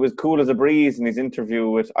was cool as a breeze in his interview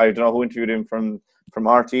with, I don't know who interviewed him from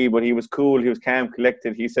RT, but he was cool, he was calm,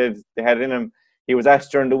 collected. He said they had it in him. He was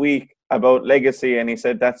asked during the week about legacy, and he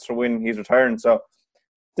said that's for when he's retiring. So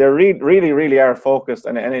they really are focused,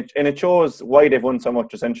 and it shows why they've won so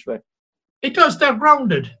much, essentially. It does. They're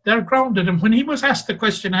grounded. And when he was asked the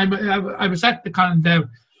question, I was at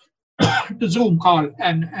the Zoom call,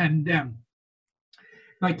 and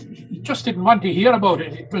like, he just didn't want to hear about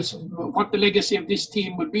it. It was what the legacy of this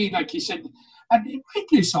team would be, like he said, and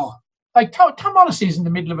rightly so. Like Tom Morrissey is in the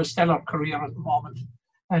middle of a stellar career at the moment,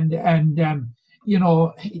 and you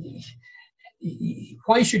know,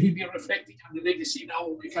 why should he be reflecting on the legacy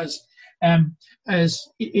now? Because as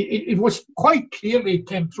it was quite clearly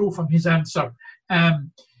came through from his answer,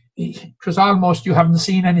 it was almost, you haven't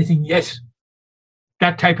seen anything yet.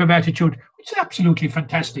 That type of attitude, which is absolutely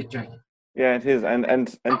fantastic, Jack. Yeah, it is,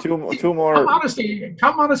 and two more. Tom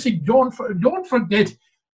Morrissey, don't forget,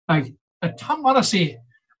 like Tom Morrissey,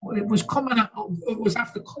 it was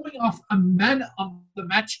after coming off a man of the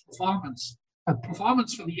match performance, a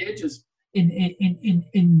performance for the Ages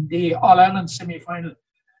in the All Ireland semi-final,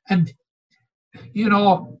 and you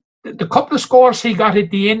know, the couple of scores he got at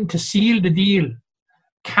the end to seal the deal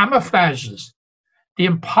camouflages the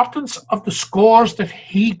importance of the scores that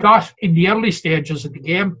he got in the early stages of the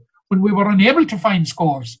game when we were unable to find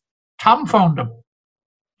scores. Tom found them,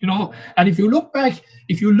 you know. And if you look back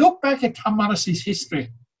at Tom Morrissey's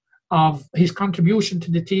history of his contribution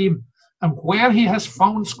to the team and where he has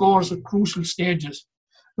found scores at crucial stages,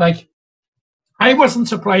 like, I wasn't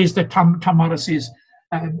surprised at Tom Morrissey's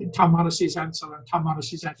answer and Tom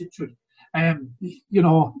Morrissey's attitude. You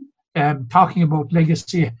know, talking about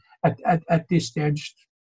legacy at this stage,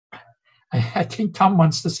 I think Tom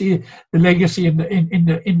wants to see the legacy in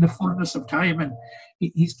the fullness of time, and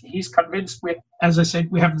he's convinced. With, as I said,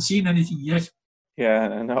 we haven't seen anything yet. Yeah,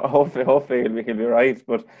 and hopefully he'll be right.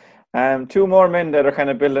 But two more men that are kind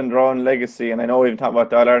of building their own legacy, and I know we've talked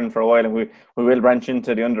about All Ireland for a while, and we will branch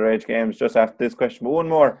into the underage games just after this question. But one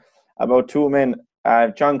more about two men,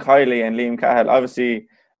 John Kiely and Liam Cahill. Obviously,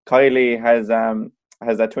 Kiely has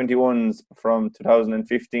that 21s from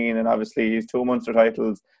 2015, and obviously he's 2 Munster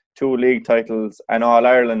titles, 2 league titles, and All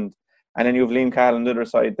Ireland. And then you have Liam Cahill on the other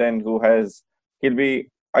side, then, he'll be,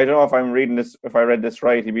 I don't know if I'm reading this, if I read this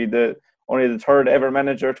right, he'll be only the third ever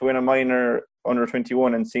manager to win a minor under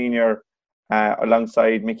 21 and senior,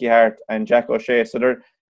 alongside Mickey Hart and Jack O'Shea.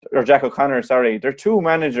 Or Jack O'Connor, sorry. They're two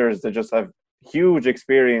managers that just have huge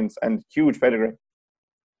experience and huge pedigree.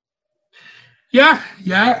 Yeah.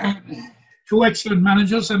 Two excellent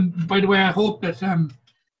managers, and by the way, I hope that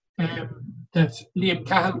that Liam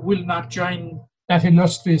Cahill will not join that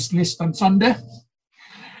illustrious list on Sunday.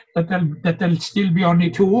 That there'll still be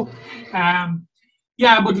only two.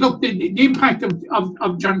 Yeah, but look, the impact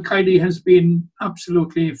of John Kiely has been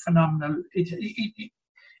absolutely phenomenal.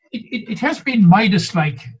 It has been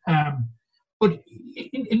Midas-like, but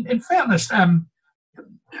in fairness, John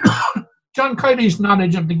Kiely's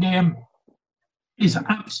knowledge of the game is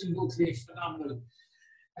absolutely phenomenal,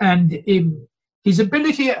 and his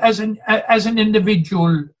ability as an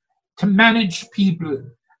individual to manage people,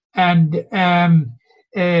 and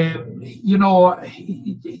you know,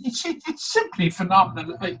 it's simply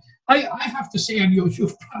phenomenal. I have to say, and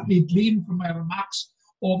you've probably gleaned from my remarks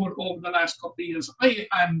over the last couple of years, I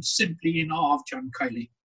am simply in awe of John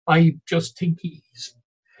Kiely. I just think he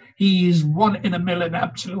is one in a million,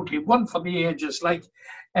 absolutely one for the ages. Like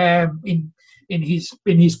in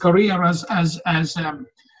his career as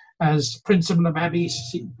principal of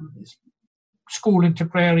Abbey's school in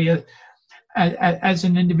Tipperary, as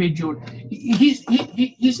an individual, his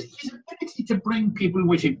ability to bring people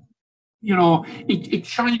with him, you know, it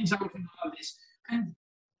shines out in all this. And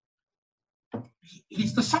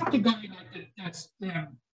he's the sort of guy that's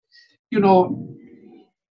you know,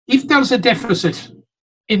 if there's a deficit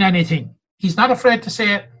in anything, he's not afraid to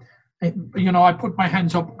say, you know, I put my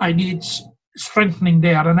hands up, I need strengthening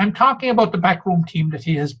there. And I'm talking about the backroom team that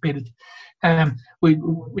he has built,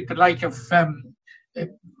 with the like of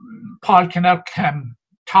Paul Kinnerk,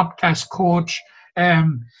 top class coach,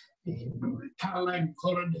 Caroline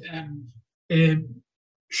Curran,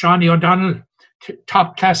 Shawnee O'Donnell,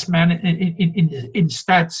 top class man in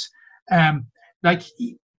stats. Like,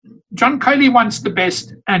 John Kiely wants the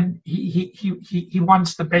best, and he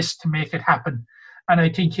wants the best to make it happen. And I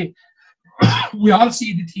think we all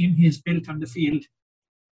see the team he has built on the field,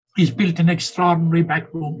 he's built an extraordinary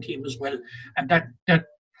backroom team as well, and that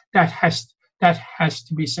has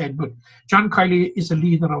to be said. But John Kiley is a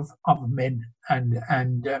leader of men, and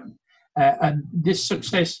this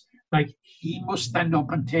success, like, he must stand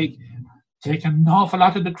up and take an awful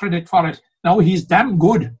lot of the credit for it. Now, he's damn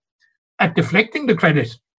good at deflecting the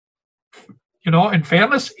credit. You know, in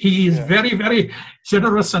fairness, he is very, very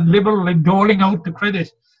generous and liberal in doling out the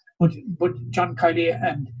credit. But John Kiley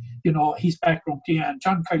and, you know, his backroom team, and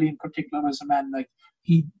John Kiley in particular as a man, like,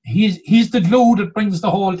 he's the glue that brings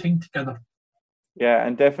the whole thing together. Yeah,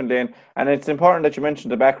 and definitely, and it's important that you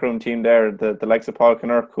mentioned the backroom team there, the likes of Paul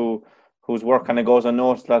Kinnerk, whose work kind of goes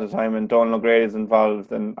unnoticed a lot of the time, and Donald O'Grady is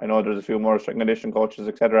involved, and I know there's a few more strength and conditioning coaches,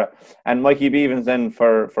 etc. And Mikey Beavens then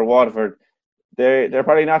for Waterford. They're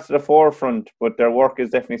probably not to the forefront, but their work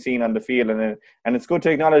is definitely seen on the field, and it's good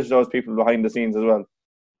to acknowledge those people behind the scenes as well.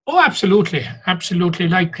 Oh, absolutely.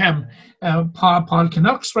 Like Paul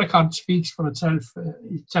Kinnerk's record speaks for itself.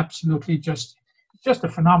 It's absolutely just a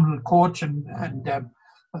phenomenal coach and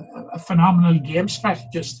a phenomenal game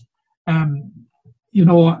strategist. You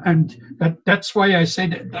know, and that's why I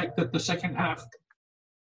said that the second half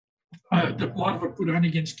that Waterford put on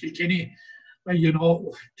against Kilkenny, you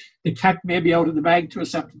know, the cat may be out of the bag to a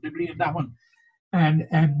certain degree in that one. And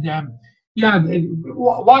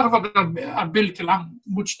Waterford are built along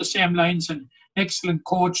much the same lines, and excellent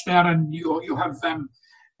coach there, and you have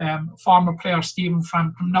former player Stephen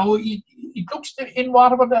Frampton. Now, it looks in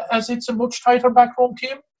Waterford as it's a much tighter backroom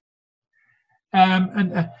team.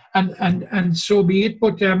 And so be it,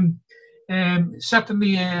 but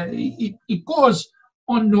certainly it goes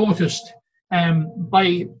unnoticed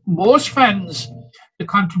by most fans, the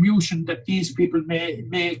contribution that these people may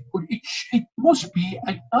make, but it must be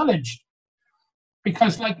acknowledged,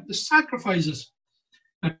 because, like, the sacrifices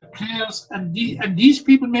that players and these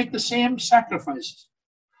people make the same sacrifices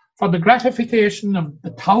for the gratification of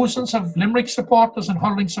the thousands of Limerick supporters and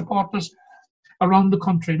hurling supporters around the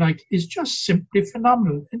country, like, is just simply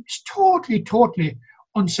phenomenal. It's totally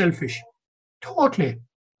unselfish, totally,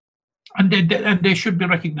 and they should be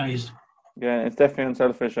recognised. Yeah, it's definitely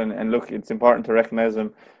unselfish, and look, it's important to recognise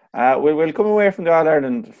them. We'll come away from the All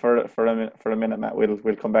Ireland for a minute, Matt.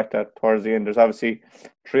 We'll come back to that towards the end. There's obviously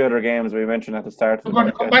 3 other games we mentioned at the start. We're going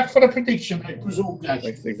to come back for the prediction, I presume,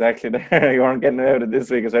 guys. Exactly there. You weren't getting out of it this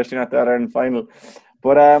week, especially not the All Ireland final.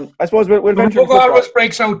 But I suppose we'll venture into always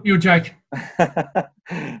breaks out, you Jack.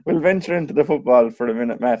 We'll venture into the football for a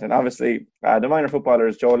minute, Matt. And obviously, the minor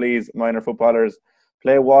footballers, Joe Lee's minor footballers,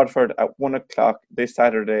 play Waterford at 1 o'clock this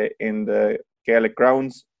Saturday in the Gaelic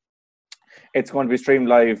grounds. It's going to be streamed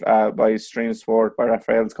live by Stream Sport, by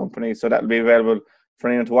Raphael's company, so that'll be available for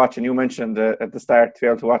anyone to watch. And you mentioned at the start, to be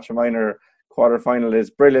able to watch a minor quarter-final is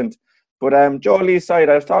brilliant. But Joe Lee's side,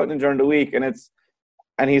 I was talking to him during the week, and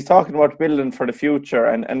he's talking about building for the future,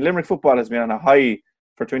 and Limerick football has been on a high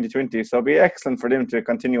for 2020, so it'll be excellent for them to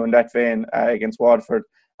continue in that vein against Waterford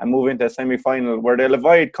and move into a semi-final where they'll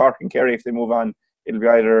avoid Cork and Kerry. If they move on, it'll be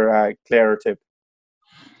either Clare or Tip.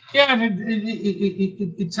 Yeah,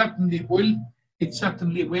 it certainly will. It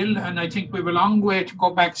certainly will, and I think we have a long way to go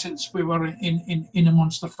back since we were in a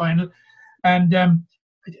Munster final, and I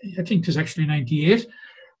think it was actually 98.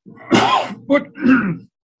 But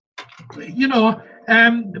you know,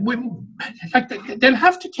 they'll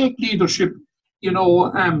have to take leadership, you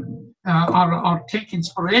know, or take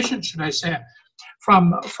inspiration, should I say,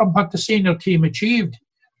 from what the senior team achieved.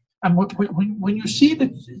 And when you see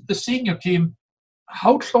the senior team,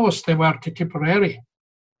 how close they were to Tipperary,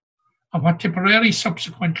 and what Tipperary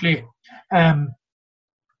subsequently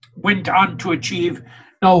went on to achieve.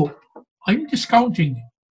 Now, I'm discounting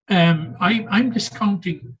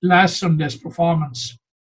last Sunday's performance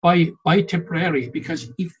by Tipperary, because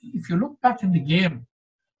if you look back in the game,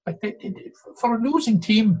 like for a losing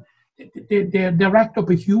team, they racked up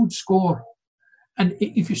a huge score. And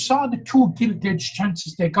if you saw the 2 gilt-edged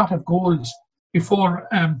chances they got of goals before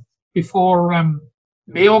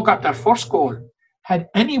Mayo got their first goal, had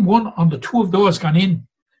any one on the 2 of those gone in,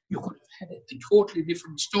 you could have had a totally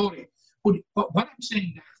different story. But what I'm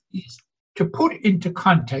saying is to put into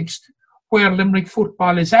context where Limerick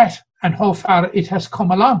football is at and how far it has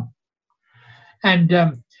come along.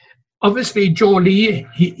 And obviously Joe Lee,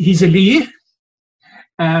 he's a Lee,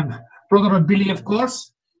 brother of Billy, of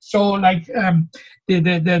course. So, like, the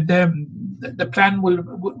plan will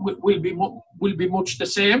be much the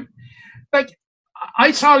same. Like,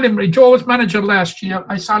 I saw Limerick. Joe was manager last year.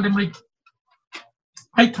 I saw Limerick.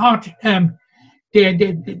 I thought they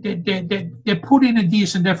put in a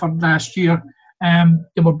decent effort last year.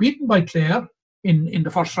 They were beaten by Clare. in the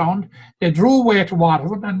first round. They drew away to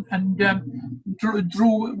Waterford and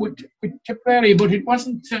drew with Tipperary, but it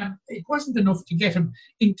wasn't enough to get them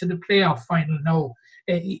into the playoff final. Now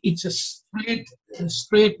it's a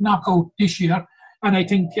straight knockout this year, and I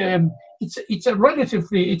think it's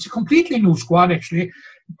a completely new squad actually.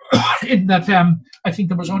 In that I think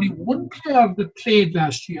there was only one player that played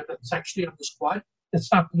last year that's actually on the squad that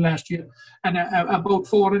started last year, and about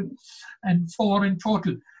four in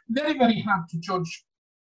total. Very, very hard to judge.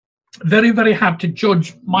 Very, very hard to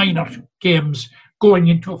judge minor games going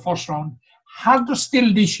into a first round. Harder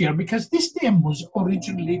still this year because this game was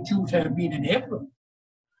originally due to have been in April,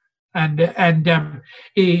 and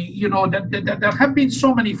you know that there have been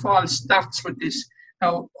so many false starts with this.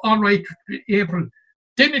 Now, all right, April.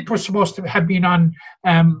 Then it was supposed to have been on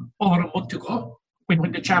over a month ago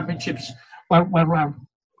when the championships were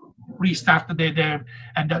restarted there,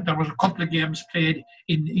 and there was a couple of games played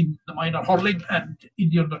in the minor hurling and in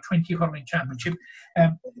the under-20 hurling championship.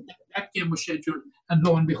 That game was scheduled, and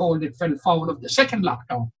lo and behold, it fell foul of the second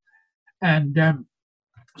lockdown. And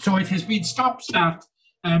so it has been stop-start.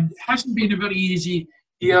 It hasn't been a very easy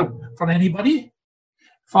year for anybody,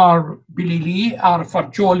 for Billy Lee or for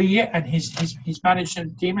Joe Lee and his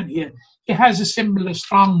management team. And he has a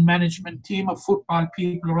strong management team of football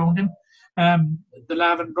people around him. The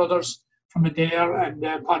Lavin brothers from Adair and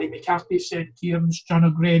Paddy McCarthy, St. Kieran's, John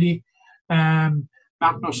O'Grady, Martin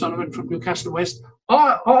O'Sullivan from Newcastle West,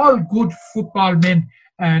 all good football men,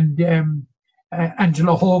 and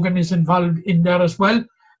Angela Hogan is involved in there as well.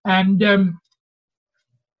 And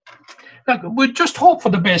we just hope for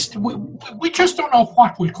the best. We just don't know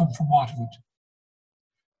what will come from Waterford.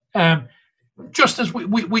 Just as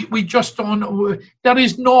we just don't know, there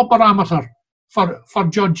is no barometer for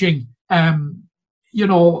judging. You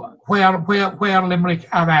know where Limerick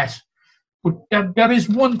are at, but there is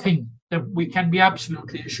one thing that we can be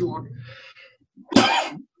absolutely assured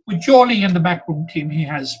with Jolie and the backroom team he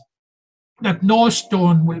has, that no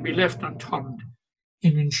stone will be left unturned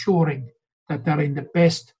in ensuring that they're in the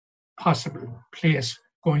best possible place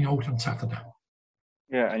going out on Saturday.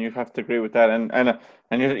 Yeah, and you'd have to agree with that, and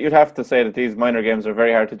you'd have to say that these minor games are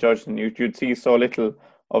very hard to judge, and you'd see so little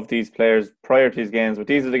of these players prior to these games. But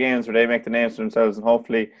these are the games where they make the names for themselves, and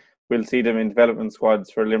hopefully we'll see them in development squads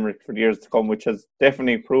for Limerick for the years to come, which has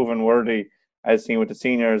definitely proven worthy, as seen with the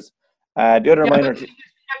seniors. The other minor. At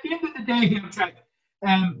the end of the day, here, Jack,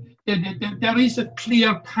 there is a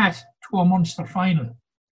clear path to a Munster final.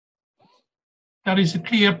 There is a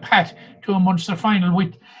clear path to a Munster final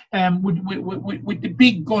with the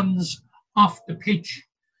big guns off the pitch,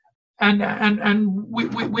 and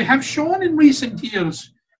we have shown in recent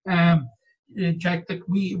years, Jack, that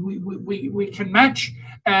we can match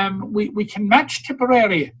we can match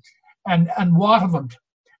Tipperary and Waterford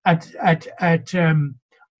at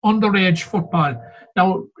underage football.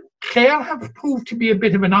 Now, Clare have proved to be a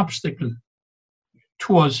bit of an obstacle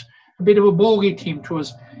to us, a bit of a bogey team to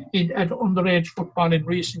us at underage football in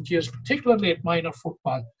recent years, particularly at minor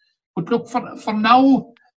football. But look, for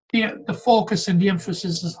now, the focus and the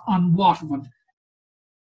emphasis is on Waterford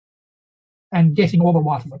and getting over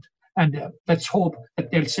Waterford. And let's hope that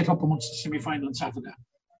they'll set up amongst the semi-final on Saturday.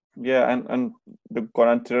 Yeah, and going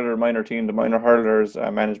on to the other minor team, the minor hurlers,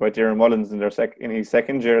 managed by Darren Mullins in his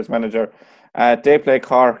second year as manager. They play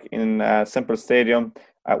Cork in Semple Stadium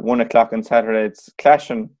at 1 o'clock on Saturday. It's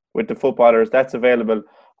clashing with the footballers. That's available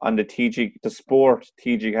on the Sport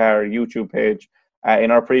TG Car YouTube page.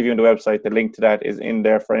 In our preview on the website, the link to that is in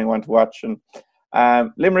there for anyone to watch.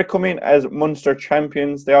 And Limerick come in as Munster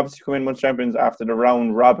champions. They obviously come in Munster champions after the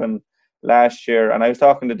round robin last year. And I was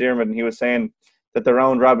talking to Dermot, and he was saying that the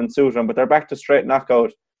round robin suited them, but they're back to straight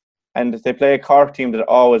knockout. And they play a Cork team that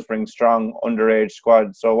always brings strong underage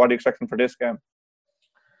squads. So what are you expecting for this game?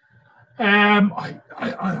 I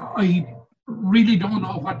really don't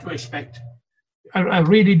know what to expect. I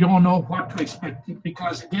really don't know what to expect,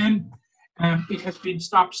 because again, it has been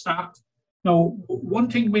stop-start. Now, one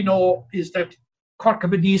thing we know is that Cork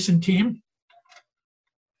have a decent team.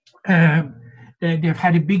 They've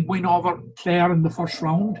had a big win over Clare in the first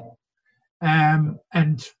round, and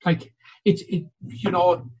like it you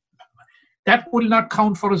know, that will not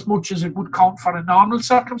count for as much as it would count for in normal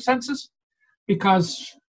circumstances,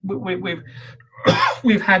 because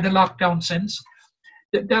we've had a lockdown since.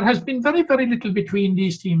 There has been very, very little between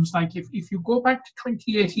these teams. Like if you go back to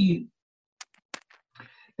 2018,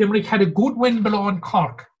 Limerick had a good win below on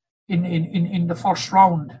Cork in the first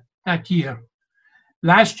round that year.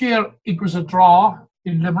 Last year, it was a draw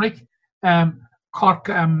in Limerick. Cork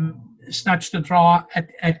snatched a draw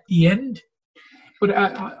at the end. But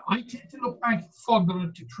I tend to look back further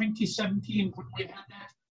to 2017 when we had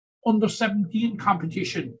that under-17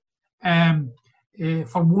 competition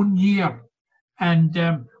for 1 year.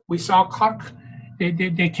 And we saw Cork,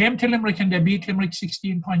 they came to Limerick and they beat Limerick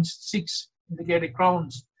 16.6 in the Gaelic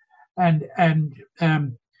grounds. But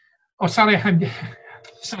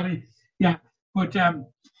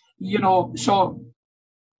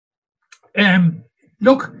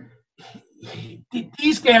look,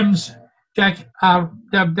 these games, Jack,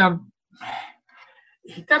 they're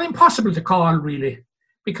impossible to call, really,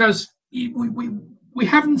 because we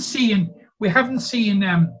haven't seen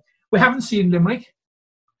Limerick.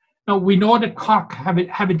 Now we know that Cork have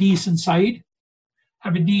a decent side.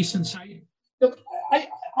 Look,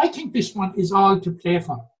 I think this one is all to play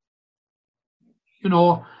for.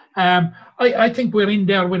 I think we're in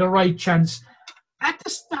there with a right chance. At the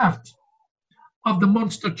start of the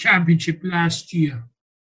Munster Championship last year,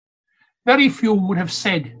 very few would have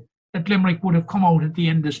said that Limerick would have come out at the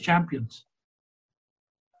end as champions.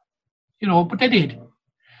 But they did.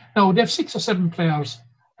 Now, they have 6 or 7 players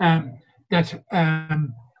that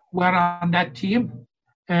were on that team.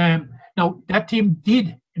 Now, that team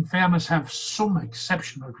did, in fairness, have some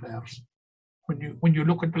exceptional players. When you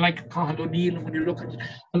look at the like of Cathal O'Neill, and when you look at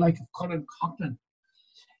the like of Colin Coughlin,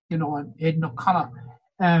 and Aidan O'Connor,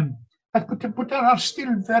 but there are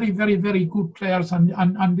still very, very, very good players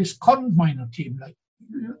on this current minor team,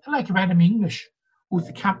 like of Adam English, who's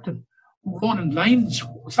the captain. Ronan Lyons,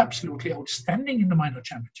 who was absolutely outstanding in the minor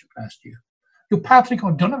championship last year. Patrick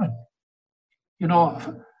O'Donovan,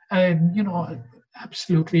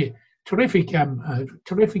 absolutely terrific,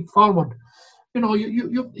 terrific forward.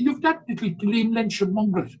 You've that little Liam Lynch and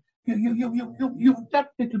Mungret. You've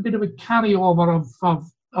that little bit of a carryover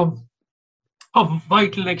of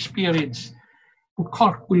vital experience. But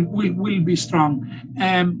Cork will be strong.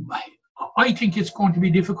 I think it's going to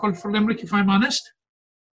be difficult for Limerick, if I'm honest.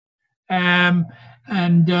 But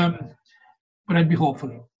I'd be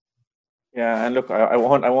hopeful. Yeah, and look, I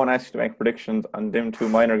won't ask you to make predictions on them 2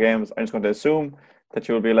 minor games. I'm just going to assume that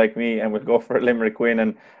you'll be like me and we'll go for a Limerick win,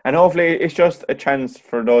 and hopefully it's just a chance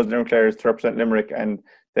for those Limerick players to represent Limerick and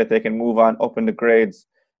that they can move on up in the grades.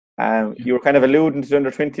 You were kind of alluding to the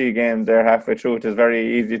under-20 games there halfway through. It is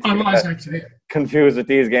very easy to get confused with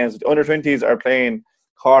these games. The under-20s are playing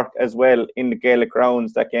Cork as well in the Gaelic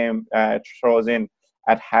grounds. That game throws in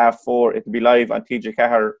at 4:30. It'll be live on TG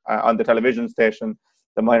Cahir on the television station.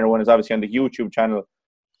 The minor one is obviously on the YouTube channel.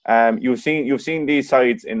 You've seen these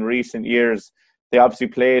sides in recent years. They obviously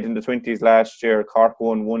played in the 20s last year. Cork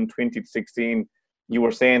won 20-16. You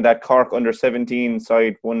were saying that Cork under-17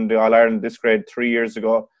 side won the All-Ireland this grade 3 years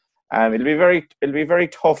ago. It'll be very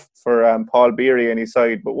tough for Paul Beery and his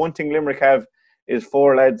side. But one thing Limerick have is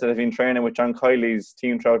 4 lads that have been training with John Kiley's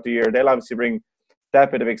team throughout the year. They'll obviously bring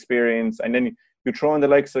that bit of experience. And then you throw in the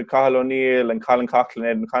likes of Cathal O'Neill and Colin Coughlin,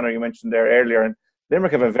 Aidan O'Connor you mentioned there earlier. And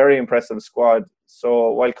Limerick have a very impressive squad.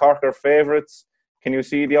 So while Cork are favourites, can you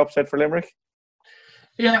see the upset for Limerick?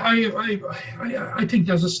 Yeah, I think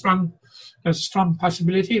there's a strong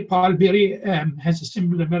possibility. Paul Beery has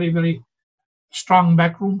assembled a very, very strong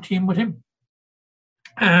backroom team with him.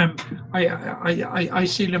 I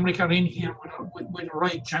see Limerick are in here with a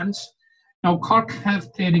right chance. Now Cork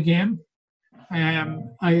have played a game.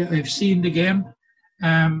 I've seen the game,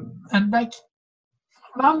 and like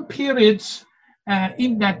long periods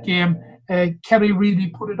in that game, Kerry really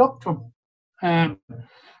put it up to him.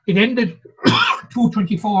 It ended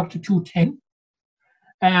 224 to 210.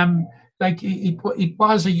 It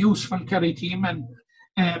was a useful Kerry team, and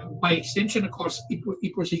by extension, of course,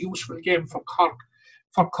 it was a useful game for Cork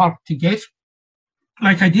to get.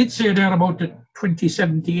 Like I did say there about the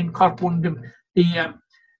 2017, Cork won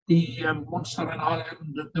the Munster and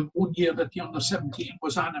All-Ireland, the 1 year that the under-17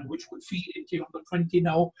 was on, and which would feed into the under-20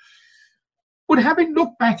 now. But having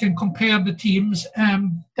looked back and compared the teams, there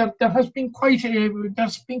has been quite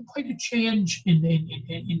a change in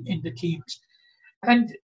the teams.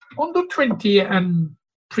 And under-20 and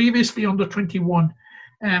previously under-21,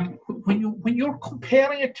 when you're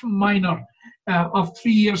comparing it to minor of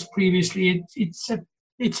 3 years previously, it's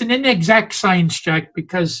an inexact science, Jack,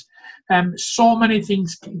 because so many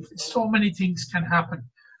things can happen.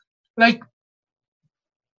 Like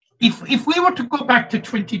if we were to go back to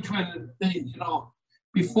 2012,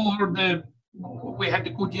 before we had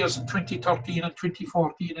the good years in 2013 and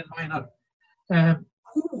 2014 in minor,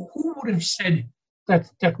 who would have said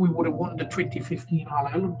that we would have won the 2015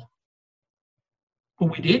 All-Ireland?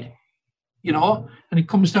 But we did, and it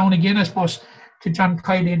comes down again, I suppose, to John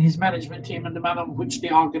Kiley and his management team and the manner in which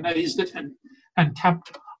they organised it and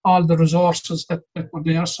tapped all the resources that were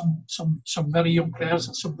there, some very young players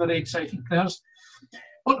and some very exciting players.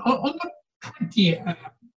 Under 20,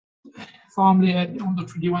 formerly under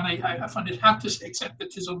 21, I find it hard to accept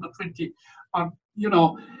that he's under 20.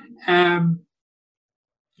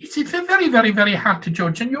 It's very, very, very hard to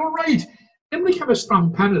judge. And you're right, Limerick have a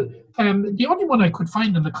strong panel. The only one I could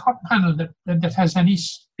find in the Cork panel that has any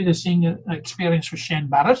bit of seeing experience was Shane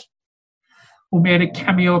Barrett, who made a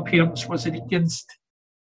cameo appearance, was it against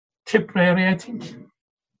Tipperary, I think,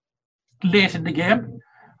 late in the game,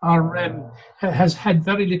 or has had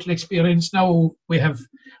very little experience. Now we have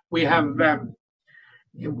on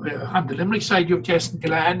the Limerick side, you have Jason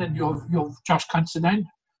Gillan and you have Josh Considine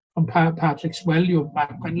from Patrick's Well, you have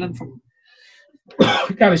Mark Quinlan from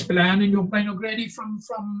Garris Billan, and you have Brian O'Grady from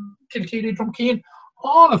Kilkeely Drumkeen,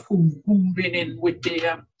 all of whom been in with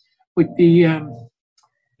the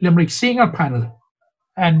Limerick senior panel,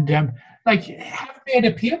 and have made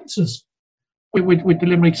appearances with the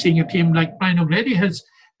Limerick senior team. Like Brian O'Grady has,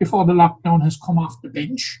 before the lockdown, has come off the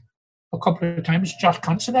bench a couple of times. Josh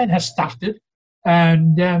Considine has started,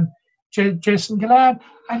 and Jason Gillan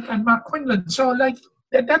and Mark Quinlan. So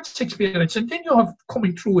that's experience. And then you have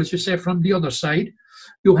coming through, as you say, from the other side,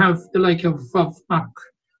 you have the like of Mark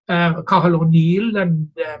Cathal O'Neill and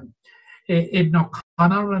Aidan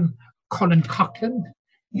O'Connor and Colin Coughlin,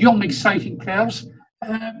 young, exciting players.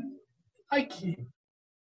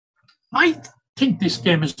 I think this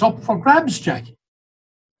game is up for grabs, Jack.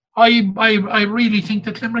 I really think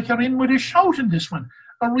that Limerick are in with a shout in this one.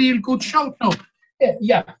 A real good shout now.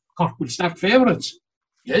 Yeah, Cork will start favourites.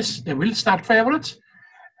 Yes, they will start favourites.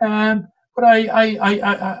 But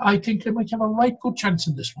I think Limerick have a right good chance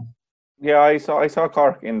in this one. Yeah, I saw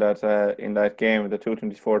Cork in that game, the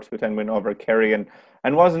 224-210 win over Kerry, and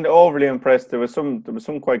wasn't overly impressed. There was some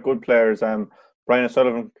quite good players. Brian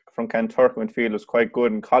O'Sullivan from Canturk midfield was quite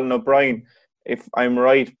good, and Colin O'Brien, if I'm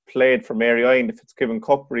right, played for Mary Iron if it's given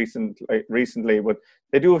Cup recently. But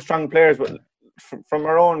they do have strong players. But from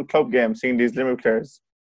our own club game, seeing these Limerick players,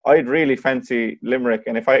 I'd really fancy Limerick.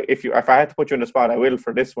 And if I had to put you on the spot, I will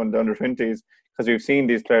for this one, the under-20s, because we've seen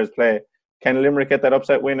these players play. Can Limerick get that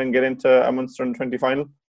upset win and get into a Munster under-20 final?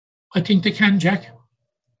 I think they can, Jack.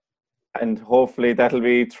 And hopefully that'll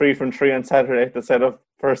be 3 from 3 on Saturday to set up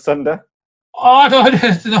for Sunday. Oh no,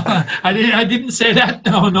 I didn't say that.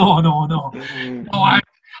 No. No,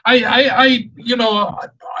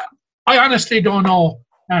 I honestly don't know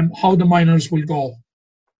how the minors will go.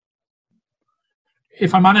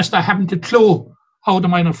 If I'm honest, I haven't a clue how the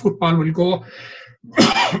minor football will go.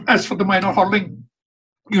 As for the minor hurling,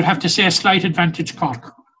 you'd have to say a slight advantage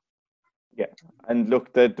Cork. Yeah, and look,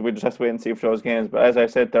 we just have to wait and see for those games. But as I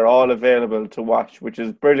said, they're all available to watch, which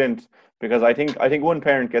is brilliant, because I think one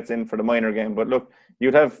parent gets in for the minor game. But look,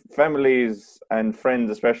 you'd have families and friends,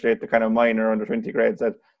 especially at the kind of minor under 20 grades,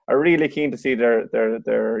 that are really keen to see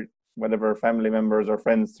their whatever family members or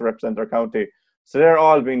friends to represent their county. So they're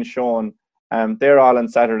all being shown. They're all on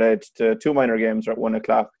Saturday. The 2 minor games are at 1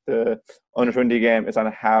 o'clock. The under 20 game is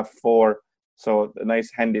on 4:30. So a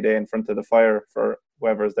nice handy day in front of the fire for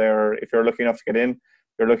whoever's there. If you're lucky enough to get in,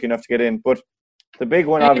 you're lucky enough to get in. But the big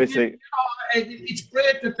one, obviously, it's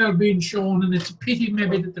great that they're being shown, and it's a pity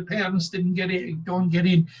maybe that the parents don't get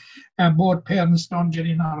in. Both parents don't get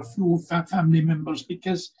in, or a few family members,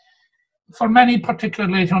 because for many,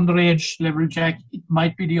 particularly at underage level, Jack, it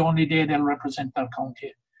might be the only day they'll represent their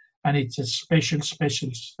county. And it's a special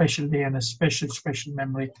day and a special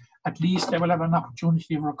memory. At least they will have an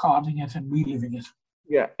opportunity of recording it and reliving it.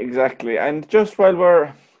 Yeah, exactly. And just while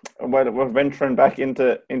we're venturing back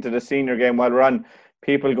into the senior game, while we're on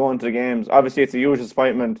people going to the games, obviously it's a huge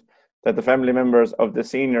disappointment that the family members of the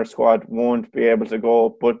senior squad won't be able to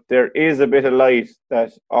go. But there is a bit of light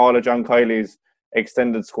that all of John Kiley's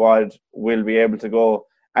extended squad will be able to go.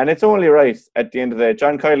 And it's only right at the end of the day.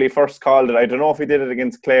 John Kiley first called it. I don't know if he did it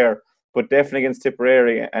against Clare, but definitely against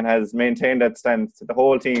Tipperary, and has maintained that stance. The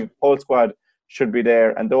whole team, whole squad should be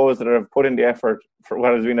there. And those that have put in the effort for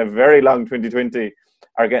what has been a very long 2020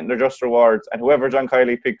 are getting their just rewards. And whoever John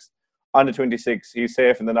Kiley picks on the 26th, he's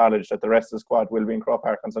safe in the knowledge that the rest of the squad will be in Croke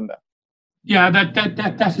Park on Sunday. Yeah,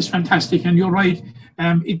 that is fantastic. And you're right.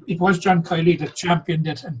 It was John Kiley that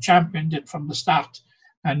championed it from the start.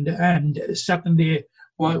 And certainly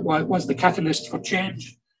was the catalyst for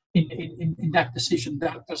change in that decision.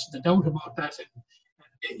 There's no doubt about that.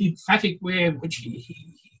 In emphatic way in which he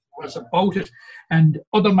was about it, and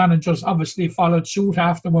other managers obviously followed suit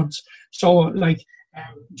afterwards. So,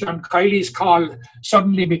 John Kiley's call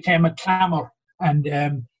suddenly became a clamour, and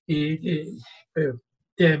the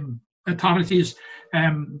authorities,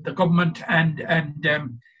 the government, and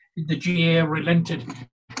the GA relented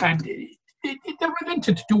and they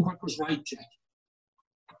relented to do what was right, Jack.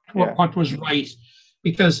 What was right,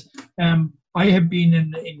 because I have been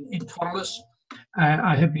in Thurles.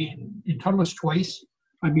 I have been in Thurles twice.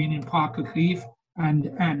 I've been in Park Cleeve,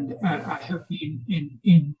 and I have been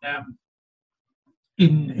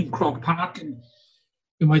in Croke Park. And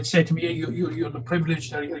you might say to me, you're the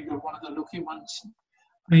privileged, or you're one of the lucky ones.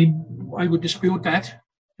 I would dispute that.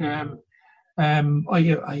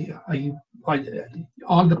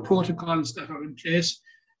 All the protocols that are in place,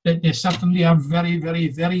 they certainly are very, very,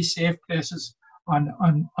 very safe places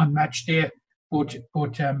on match day. But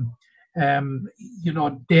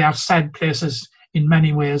they are sad places in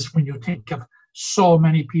many ways when you think of so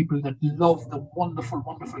many people that love the wonderful,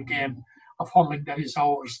 wonderful game of hurling that is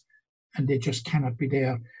ours, and they just cannot be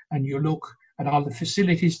there. And you look at all the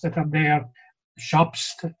facilities that are there,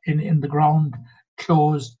 shops in the ground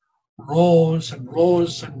closed, rows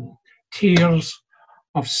and tiers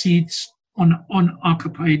of seats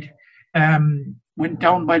unoccupied. Went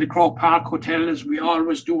down by the Croke Park Hotel, as we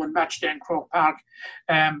always do on match day in Croke Park.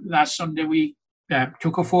 Last Sunday we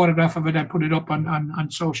took a photograph of it and put it up on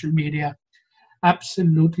social media.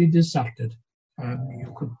 Absolutely deserted.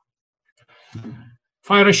 You could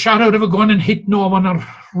fire a shot out of a gun and hit no one, or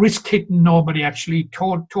risk hitting nobody. Actually,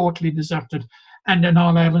 totally deserted. And an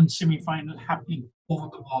All-Ireland semi-final happening over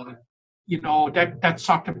the water. That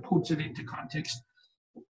sort of puts it into context.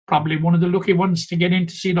 Probably one of the lucky ones to get in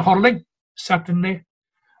to see the hurling, certainly.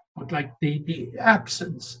 But like the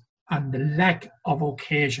absence and the lack of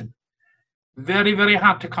occasion, very, very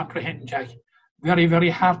hard to comprehend, Jack. Very, very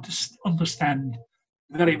hard to understand.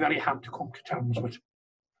 Very, very hard to come to terms with.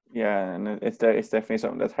 Yeah, and it's definitely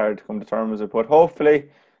something that's hard to come to terms with. But hopefully,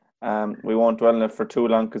 we won't dwell on it for too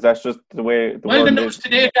long, because that's just the way the world the news is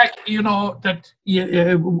today, Jack, that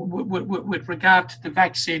with regard to the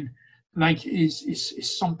vaccine,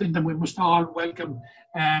 is something that we must all welcome.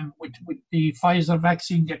 With the Pfizer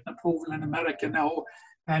vaccine getting approval in America now,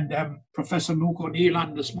 and Professor Luke O'Neill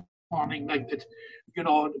on this morning,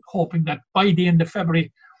 hoping that by the end of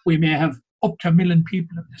February we may have up to 1 million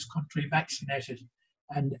people in this country vaccinated.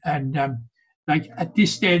 And at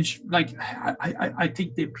this stage, I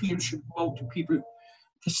think the appeal should go out to people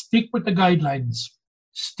to stick with the guidelines,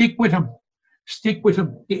 stick with them.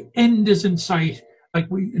 The end is in sight.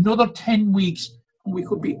 Another 10 weeks, and we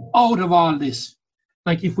could be out of all this.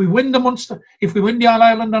 If we win the Munster, if we win the All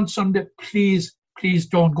Ireland on Sunday, please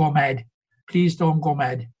don't go mad. Please don't go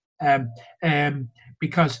mad.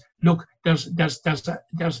 Because look, there's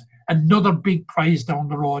another big prize down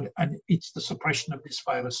the road, and it's the suppression of this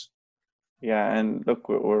virus. Yeah, and look,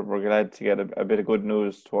 we're glad to get a bit of good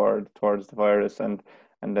news towards the virus and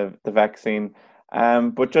the vaccine.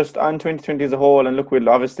 But just on 2020 as a whole, and look, we'll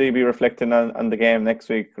obviously be reflecting on the game next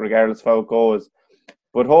week, regardless of how it goes.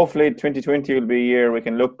 But hopefully 2020 will be a year we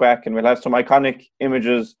can look back and we'll have some iconic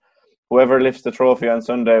images. Whoever lifts the trophy on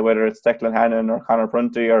Sunday, whether it's Declan Hannon or Conor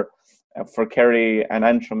Prunty, or for Kerry and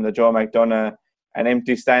Antrim, the Joe McDonough, an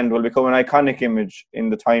empty stand will become an iconic image in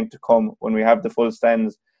the time to come when we have the full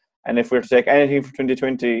stands. And if we're to take anything from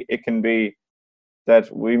 2020, it can be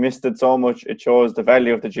that we missed it so much. It shows the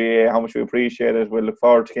value of the GAA, how much we appreciate it. We'll look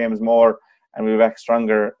forward to games more, and we'll be back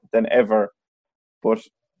stronger than ever. But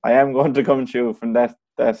I am going to come to you from that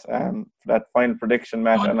final prediction,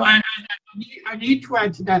 Matt. I need to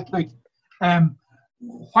add to that,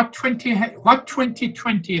 what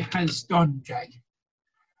 2020 has done, Jack,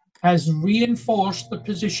 has reinforced the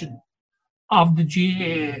position of the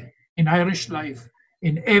GAA in Irish life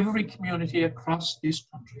in every community across this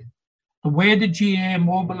country. The way the GAA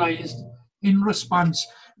mobilised in response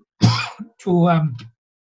to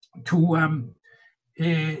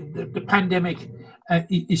the pandemic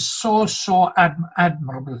is so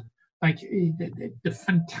admirable. The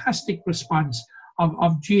fantastic response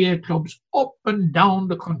of GAA clubs up and down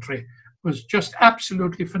the country was just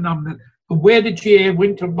absolutely phenomenal. The way the GAA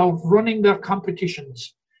went about running their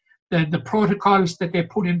competitions, the protocols that they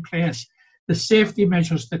put in place, the safety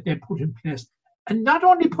measures that they put in place, and not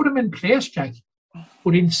only put them in place, Jack,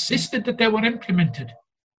 but insisted that they were implemented.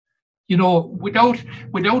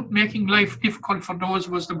 Without making life difficult for those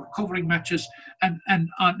of us that were covering matches and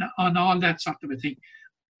on all that sort of a thing.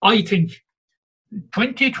 I think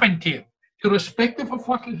 2020, irrespective of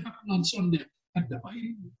what will happen on Sunday, and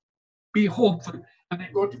I be hopeful, and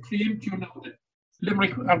I'm going to preempt you now that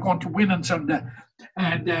Limerick are going to win on Sunday,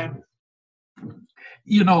 and that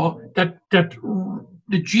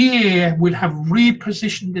the GAA will have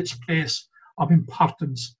repositioned its place of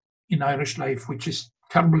importance in Irish life, which is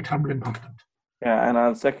terrible important. Yeah, and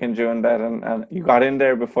I'll second you on that. And you got in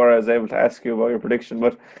there before I was able to ask you about your prediction,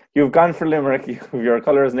 but you've gone for Limerick. Your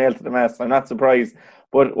colours nailed to the mast. I'm not surprised.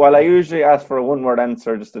 But while I usually ask for a one-word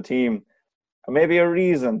answer, just a team, maybe a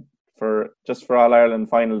reason for just for All Ireland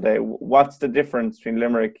final day, what's the difference between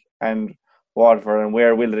Limerick and Waterford, and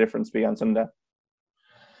where will the difference be on Sunday?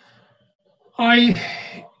 I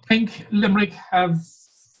think Limerick have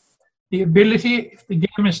the ability, if the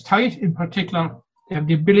game is tight in particular, they have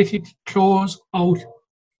the ability to close out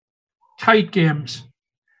tight games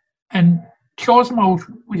and close them out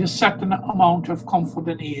with a certain amount of comfort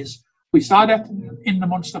and ease. We saw that in the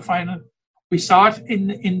Munster final. We saw it in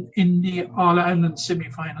the All Ireland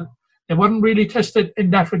semi-final. They weren't really tested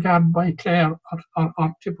in that regard by Clare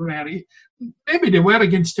or Tipperary. Maybe they were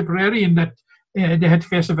against Tipperary in that they had to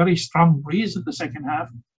face a very strong breeze in the second half.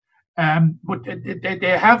 But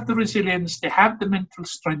they have the resilience, they have the mental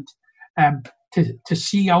strength to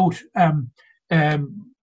see out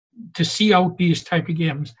these type of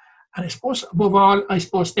games. And I suppose above all,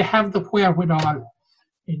 they have the wherewithal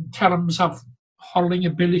in terms of hurling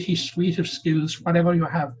ability, suite of skills, whatever you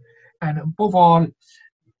have, and above all,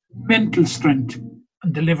 mental strength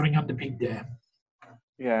and delivering on the big day.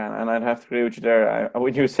 Yeah, and I'd have to agree with you there.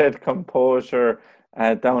 When you said composure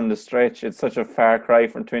down the stretch, it's such a far cry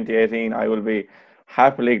from 2018. I will be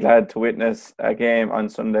happily glad to witness a game on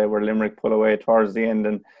Sunday where Limerick pull away towards the end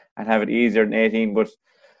and have it easier than 18. But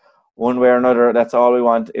one way or another, that's all we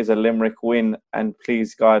want is a Limerick win, and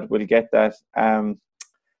please God, we'll get that.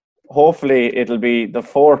 Hopefully, it'll be the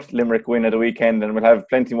fourth Limerick win of the weekend, and we'll have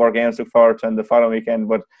plenty more games to look forward to in the following weekend.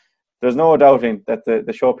 But there's no doubting that the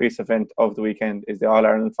showpiece event of the weekend is the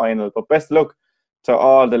All-Ireland final. But best luck to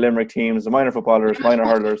all the Limerick teams, the minor footballers, minor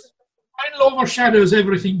hurlers. Final overshadows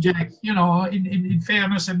everything, Jack, in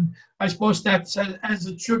fairness, and I suppose that's as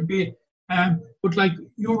it should be. But like,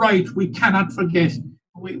 you're right, we cannot forget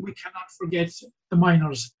the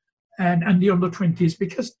minors and the under-20s,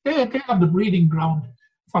 because they are the breeding ground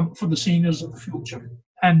for the seniors of the future.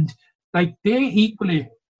 And like, they equally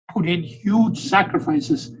put in huge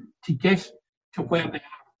sacrifices to get to where they are.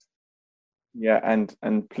 Yeah,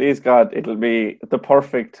 and please God, it'll be the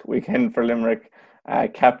perfect weekend for Limerick,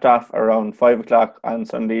 capped off around 5:00 on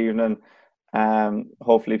Sunday evening.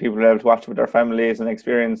 Hopefully people will be able to watch with their families and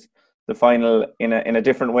experience the final in a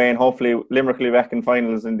different way, and hopefully Limerick will be back in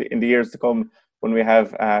finals in the years to come when we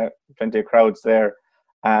have plenty of crowds there.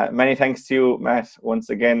 Many thanks to you, Matt, once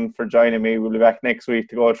again for joining me. We'll be back next week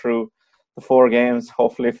to go through the 4 games,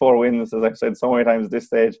 hopefully 4 wins, as I've said so many times at this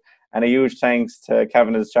stage. And a huge thanks to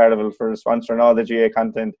Kavanagh's Charitable for sponsoring all the GA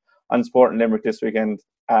content on Sport in Limerick this weekend,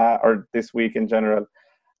 or this week in general.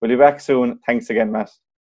 We'll be back soon. Thanks again, Matt.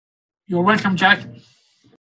 You're welcome, Jack.